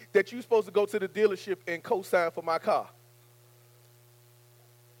me that you're supposed to go to the dealership and co-sign for my car.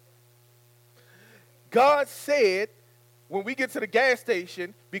 God said, when we get to the gas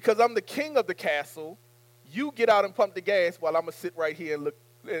station, because I'm the king of the castle, you get out and pump the gas while I'm going to sit right here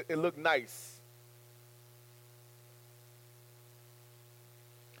and look nice.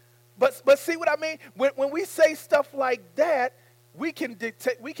 But see what I mean? When we say stuff like that, we can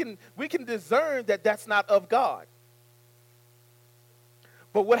discern that that's not of God.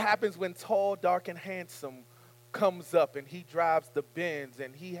 But what happens when tall, dark, and handsome comes up and he drives the Benz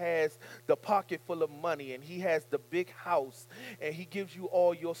and he has the pocket full of money and he has the big house and he gives you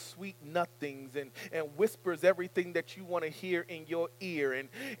all your sweet nothings and whispers everything that you want to hear in your ear,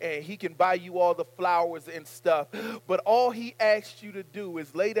 and he can buy you all the flowers and stuff, but all he asks you to do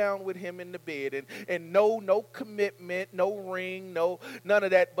is lay down with him in the bed and no commitment, no ring, none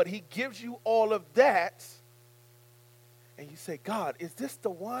of that, but he gives you all of that. And you say, God, is this the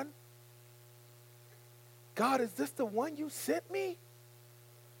one? God, is this the one you sent me?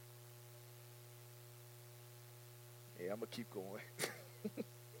 Yeah, I'm going to keep going.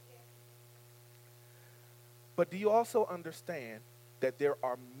 But do you also understand that there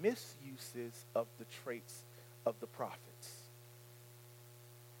are misuses of the traits of the prophets?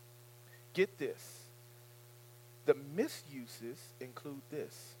 Get this. The misuses include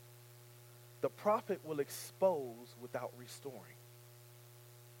this. The prophet will expose without restoring.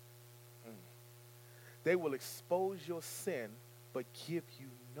 They will expose your sin, but give you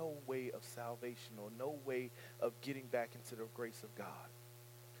no way of salvation or no way of getting back into the grace of God.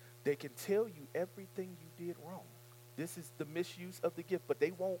 They can tell you everything you did wrong. This is the misuse of the gift, but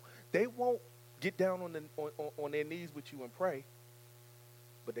they won't get down on their knees with you and pray,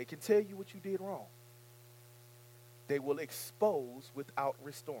 but they can tell you what you did wrong. They will expose without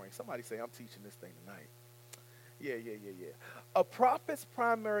restoring. Somebody say, I'm teaching this thing tonight. Yeah. A prophet's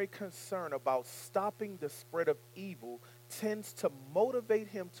primary concern about stopping the spread of evil tends to motivate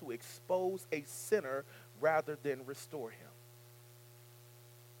him to expose a sinner rather than restore him.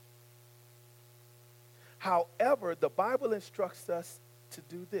 However, the Bible instructs us to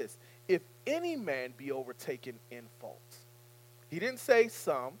do this. If any man be overtaken in fault. He didn't say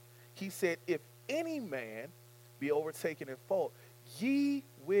some. He said, if any man be overtaken in fault, ye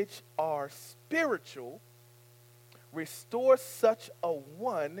which are spiritual, restore such a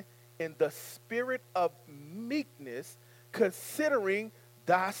one in the spirit of meekness, considering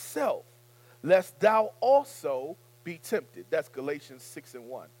thyself, lest thou also be tempted. That's Galatians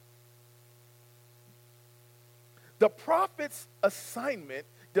 6:1. The prophet's assignment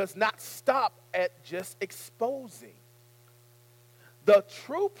does not stop at just exposing. The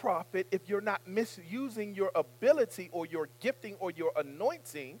true prophet, if you're not misusing your ability or your gifting or your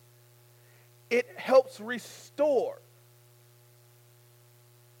anointing, it helps restore.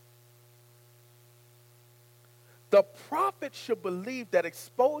 The prophet should believe that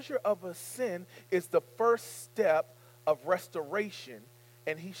exposure of a sin is the first step of restoration,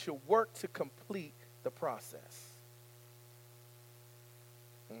 and he should work to complete the process.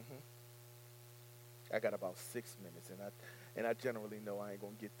 I got about 6 minutes, and I generally know I ain't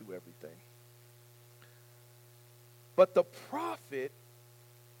going to get through everything. But the prophet,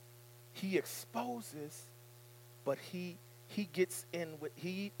 he exposes, but he gets in with,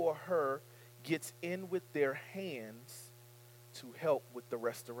 he or her gets in with their hands to help with the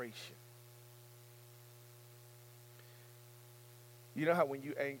restoration. You know how when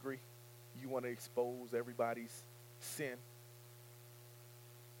you're angry, you want to expose everybody's sin?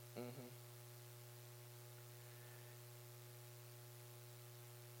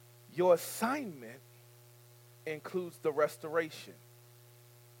 Your assignment includes the restoration.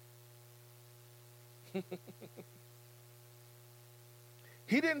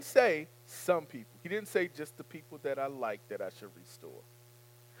 He didn't say some people. He didn't say just the people that I like that I should restore.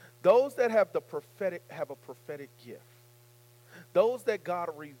 Those that have the prophetic have a prophetic gift. Those that God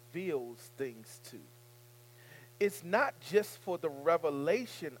reveals things to. It's not just for the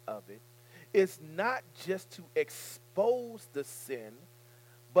revelation of it. It's not just to expose the sin,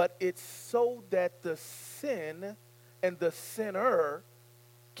 but it's so that the sin and the sinner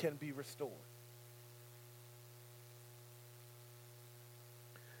can be restored.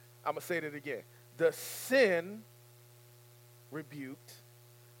 I'm going to say that again. The sin rebuked,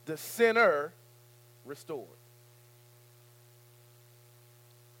 the sinner restored.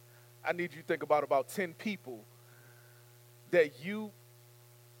 I need you to think about 10 people that you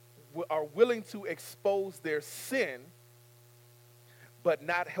are willing to expose their sin, but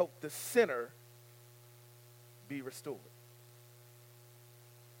not help the sinner be restored.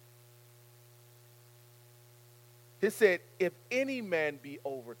 He said, if any man be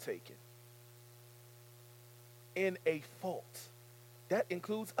overtaken in a fault, that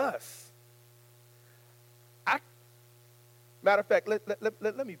includes us. Matter of fact,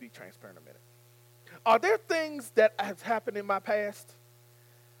 let me be transparent a minute. Are there things that have happened in my past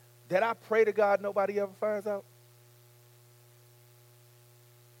that I pray to God nobody ever finds out?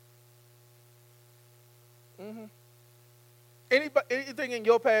 Anything in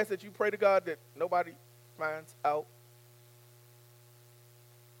your past that you pray to God that nobody finds out?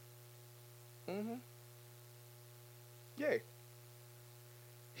 Yeah.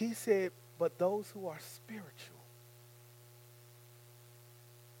 He said, but those who are spiritual,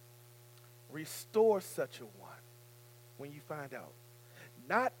 restore such a one when you find out.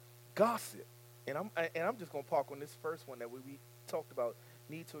 Not gossip. And I'm just going to park on this first one that we talked about,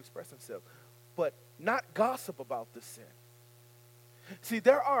 need to express himself. But not gossip about the sin. See,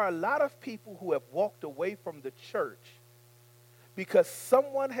 there are a lot of people who have walked away from the church because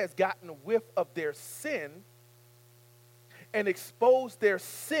someone has gotten a whiff of their sin and exposed their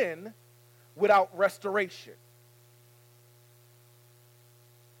sin without restoration.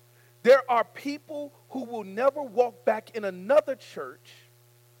 There are people who will never walk back in another church,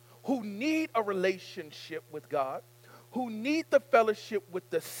 who need a relationship with God, who need the fellowship with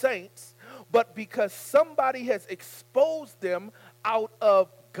the saints, but because somebody has exposed them out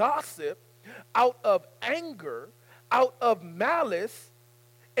of gossip, out of anger, out of malice,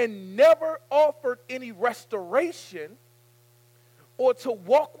 and never offered any restoration or to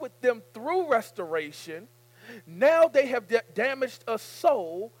walk with them through restoration, now they have damaged a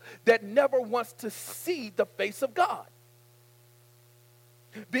soul that never wants to see the face of God.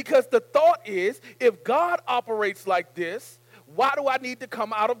 Because the thought is, if God operates like this, why do I need to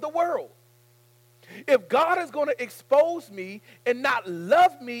come out of the world? If God is going to expose me and not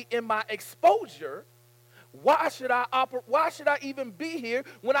love me in my exposure, why should I even be here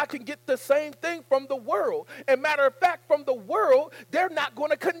when I can get the same thing from the world? And matter of fact, from the world, they're not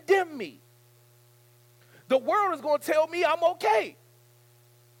going to condemn me. The world is going to tell me I'm okay.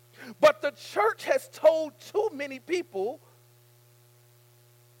 But the church has told too many people,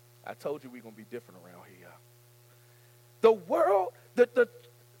 I told you we're going to be different around here. The world, the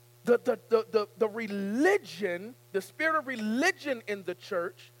religion, the spirit of religion in the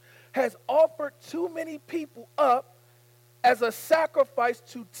church has offered too many people up as a sacrifice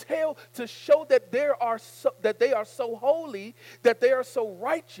to show that they are so holy, that they are so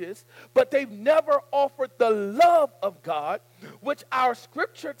righteous, but they've never offered the love of God, which our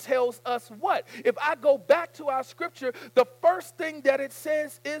scripture tells us what? If I go back to our scripture, the first thing that it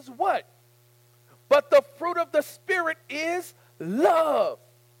says is what? But the fruit of the Spirit is love,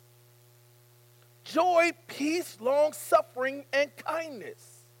 joy, peace, long-suffering, and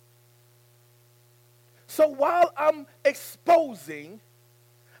kindness. So while I'm exposing,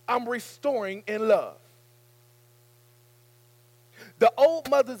 I'm restoring in love. The old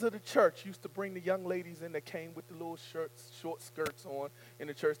mothers of the church used to bring the young ladies in that came with the little short skirts on in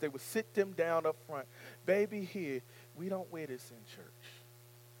the church. They would sit them down up front. Baby, here, we don't wear this in church.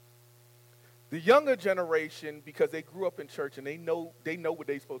 The younger generation, because they grew up in church and they know what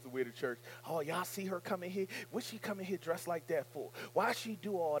they're supposed to wear to church. Oh, y'all see her coming here? What's she coming here dressed like that for? Why she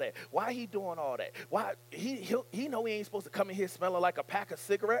do all that? Why he doing all that? Why he know he ain't supposed to come in here smelling like a pack of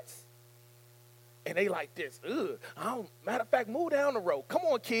cigarettes? And they like this. Ugh. Matter of fact, move down the road. Come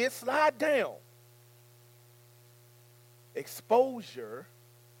on, kids, slide down. Exposure,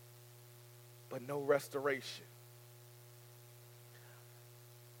 but no restoration.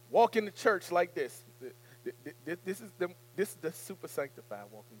 Walk in the church like this. This is the super sanctified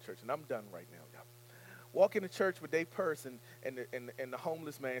walking church, and I'm done right now, y'all. Walk in the church with their purse and the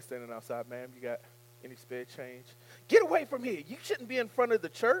homeless man standing outside. Ma'am, you got any spare change? Get away from here. You shouldn't be in front of the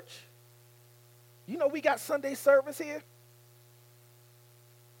church. You know we got Sunday service here.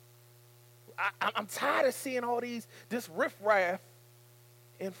 I'm tired of seeing all this riffraff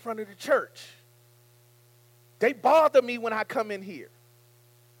in front of the church. They bother me when I come in here.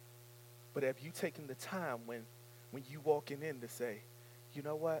 But have you taken the time when you walking in to say, you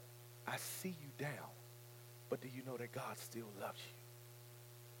know what? I see you down, but do you know that God still loves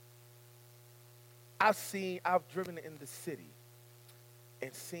you? I've driven in the city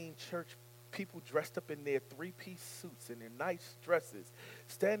and seen church people dressed up in their three-piece suits and their nice dresses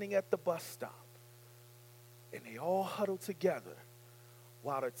standing at the bus stop. And they all huddle together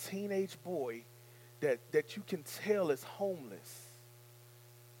while a teenage boy that you can tell is homeless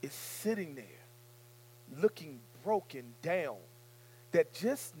is sitting there looking broken down, that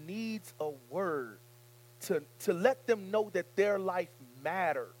just needs a word to let them know that their life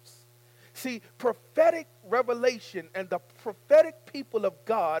matters. See, prophetic revelation and the prophetic people of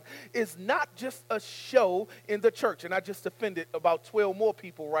God is not just a show in the church. And I just offended about 12 more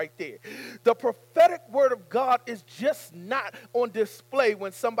people right there. The prophetic word of God is just not on display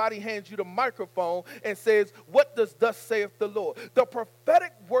when somebody hands you the microphone and says, what does thus saith the Lord? The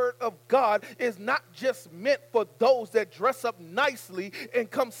prophetic word of God is not just meant for those that dress up nicely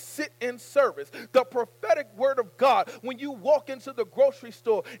and come sit in service. The prophetic word of God, when you walk into the grocery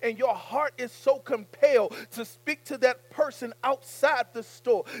store and your heart is so compelled to speak to that person outside the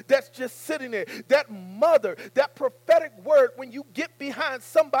store that's just sitting there, that mother, that prophetic word, when you get behind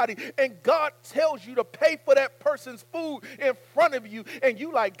somebody and God tells you to pay for that person's food in front of you, and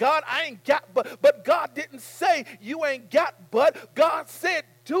you like, God, I ain't got, but God didn't say you ain't got, but God said,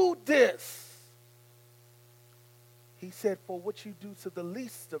 do this. He said, for what you do to the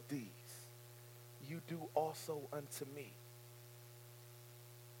least of these, you do also unto me.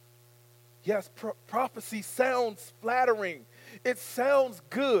 Yes, prophecy sounds flattering. It sounds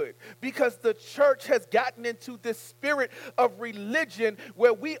good because the church has gotten into this spirit of religion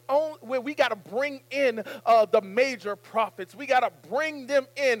where we got to bring in the major prophets. We got to bring them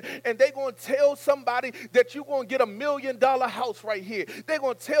in, and they're going to tell somebody that you're going to get $1 million house right here. They're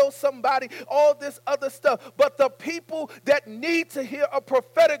going to tell somebody all this other stuff. But the people that need to hear a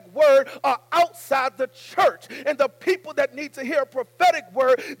prophetic word are outside the church. And the people that need to hear a prophetic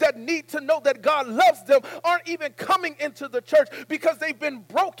word, that need to know that God loves them, aren't even coming into the church because they've been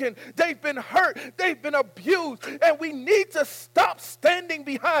broken, they've been hurt, they've been abused. And we need to stop standing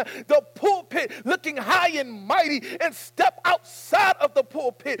behind the pulpit looking high and mighty and step outside of the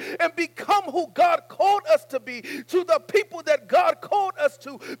pulpit and become who God called us to be, to the people that God called us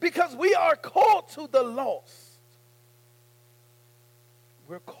to, because we are called to the lost.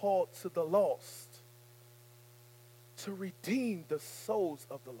 We're called to the lost to redeem the souls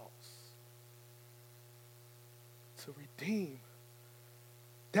of the lost. To redeem.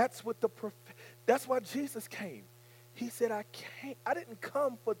 That's why Jesus came. He said, I didn't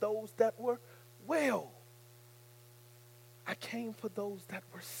come for those that were well. I came for those that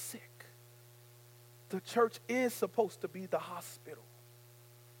were sick. The church is supposed to be the hospital.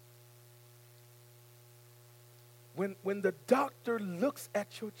 When the doctor looks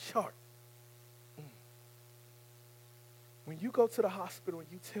at your chart, when you go to the hospital and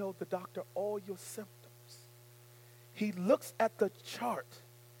you tell the doctor all your symptoms, He looks at the chart.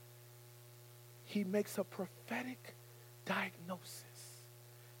 He makes a prophetic diagnosis.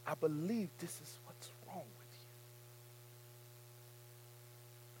 I believe this is what's wrong with you.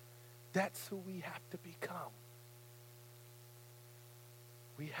 That's who we have to become.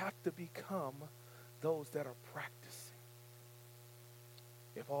 We have to become those that are practicing.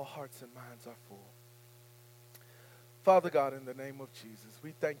 If all hearts and minds are full. Father God, in the name of Jesus,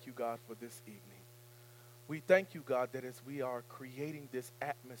 we thank you, God, for this evening. We thank you, God, that as we are creating this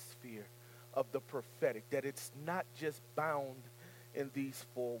atmosphere of the prophetic, that it's not just bound in these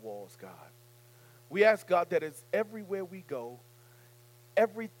four walls, God. We ask, God, that as everywhere we go,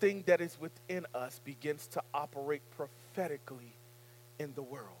 everything that is within us begins to operate prophetically in the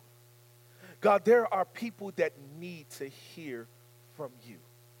world. God, there are people that need to hear from you.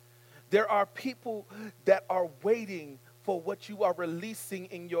 There are people that are waiting for what you are releasing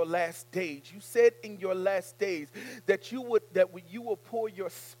in your last days. You said in your last days that you will pour your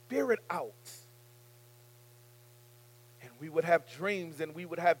spirit out. And we would have dreams and we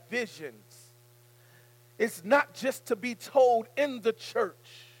would have visions. It's not just to be told in the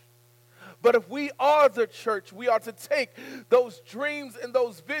church. But if we are the church, we are to take those dreams and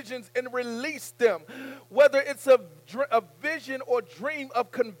those visions and release them. Whether it's a vision or dream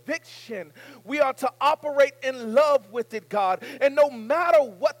of conviction, we are to operate in love with it, God. And no matter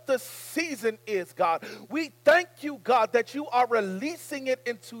what the season is, God, we thank you, God, that you are releasing it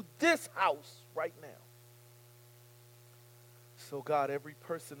into this house right now. So, God, every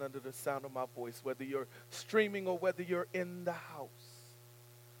person under the sound of my voice, whether you're streaming or whether you're in the house,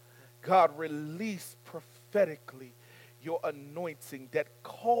 God, release prophetically your anointing that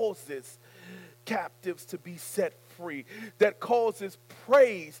causes captives to be set free, that causes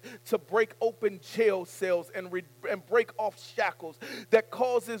praise to break open jail cells and break off shackles, that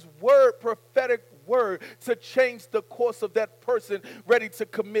causes prophetic word to change the course of that person ready to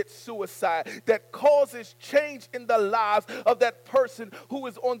commit suicide, that causes change in the lives of that person who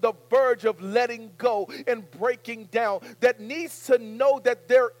is on the verge of letting go and breaking down, that needs to know that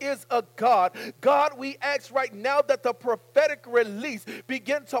there is a God. God, we ask right now that the prophetic release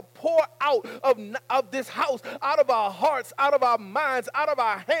begin to pour out of this house, out of our hearts, out of our minds, out of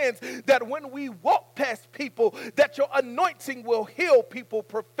our hands, that when we walk past people, that your anointing will heal people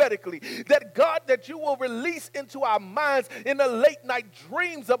prophetically, that God, that you will release into our minds in the late night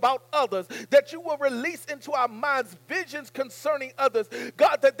dreams about others, that you will release into our minds visions concerning others,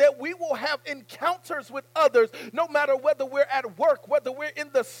 God, that we will have encounters with others, no matter whether we're at work, whether we're in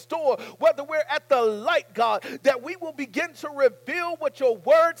the store, whether we're at the light, God, that we will begin to reveal what your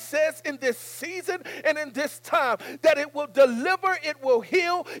word says in this season and in this time, that it will deliver, it will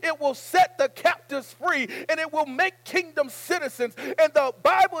heal, it will set the captives free, and it will make kingdom citizens. And the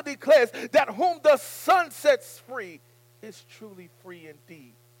Bible declares that whom the Son sets free is truly free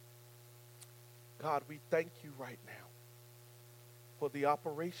indeed. God, we thank you right now for the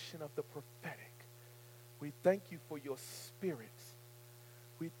operation of the prophetic. We thank you for your spirit.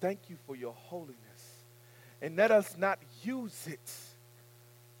 We thank you for your holiness. And let us not use it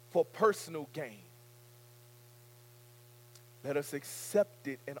for personal gain. Let us accept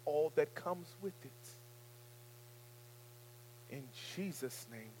it and all that comes with it. In Jesus'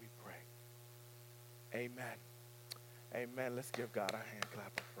 name we pray. Amen. Amen. Let's give God a hand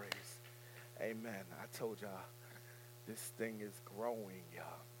clap of praise. Amen. I told y'all, this thing is growing, y'all.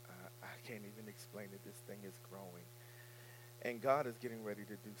 I can't even explain it. This thing is growing. And God is getting ready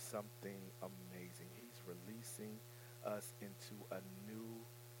to do something amazing. He's releasing us into a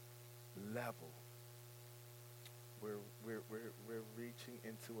new level. We're reaching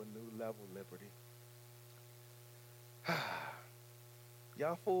into a new level, Liberty.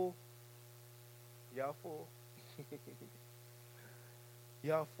 Y'all full? Y'all full?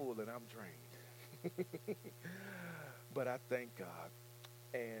 Y'all full and I'm drained. But I thank God.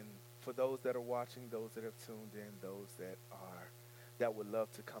 And for those that are watching, those that have tuned in, those that would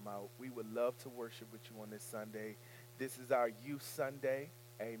love to come out, we would love to worship with you on this Sunday. This is our Youth Sunday.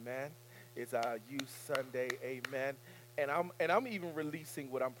 Amen. It's our Youth Sunday. Amen. And I'm even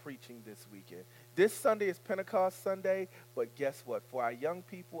releasing what I'm preaching this weekend. This Sunday is Pentecost Sunday, but guess what? For our young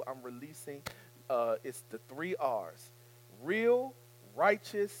people, I'm releasing, it's the 3 R's. Real,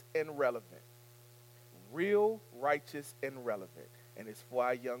 righteous, and relevant. Real, righteous, and relevant. And it's for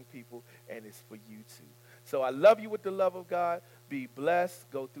our young people, and it's for you too. So I love you with the love of God. Be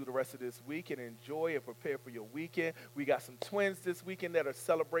blessed. Go through the rest of this week and enjoy and prepare for your weekend. We got some twins this weekend that are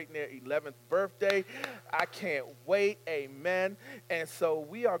celebrating their 11th birthday. I can't wait. Amen. And so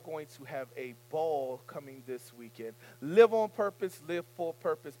we are going to have a ball coming this weekend. Live on purpose, live for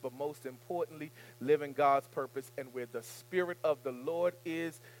purpose, but most importantly, live in God's purpose. And where the Spirit of the Lord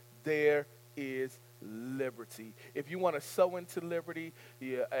is, there is liberty. If you want to sow into liberty,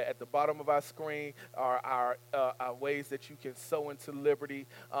 at the bottom of our screen are our ways that you can sow into liberty.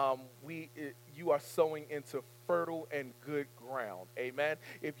 You are sowing into fertile and good ground. Amen.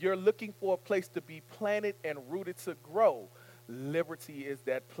 If you're looking for a place to be planted and rooted to grow, liberty is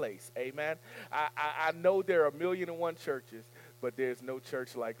that place. Amen. I know there are 1,000,001 churches, but there's no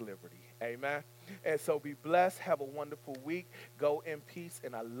church like Liberty. Amen. And so be blessed. Have a wonderful week. Go in peace.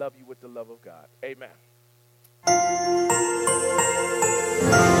 And I love you with the love of God. Amen.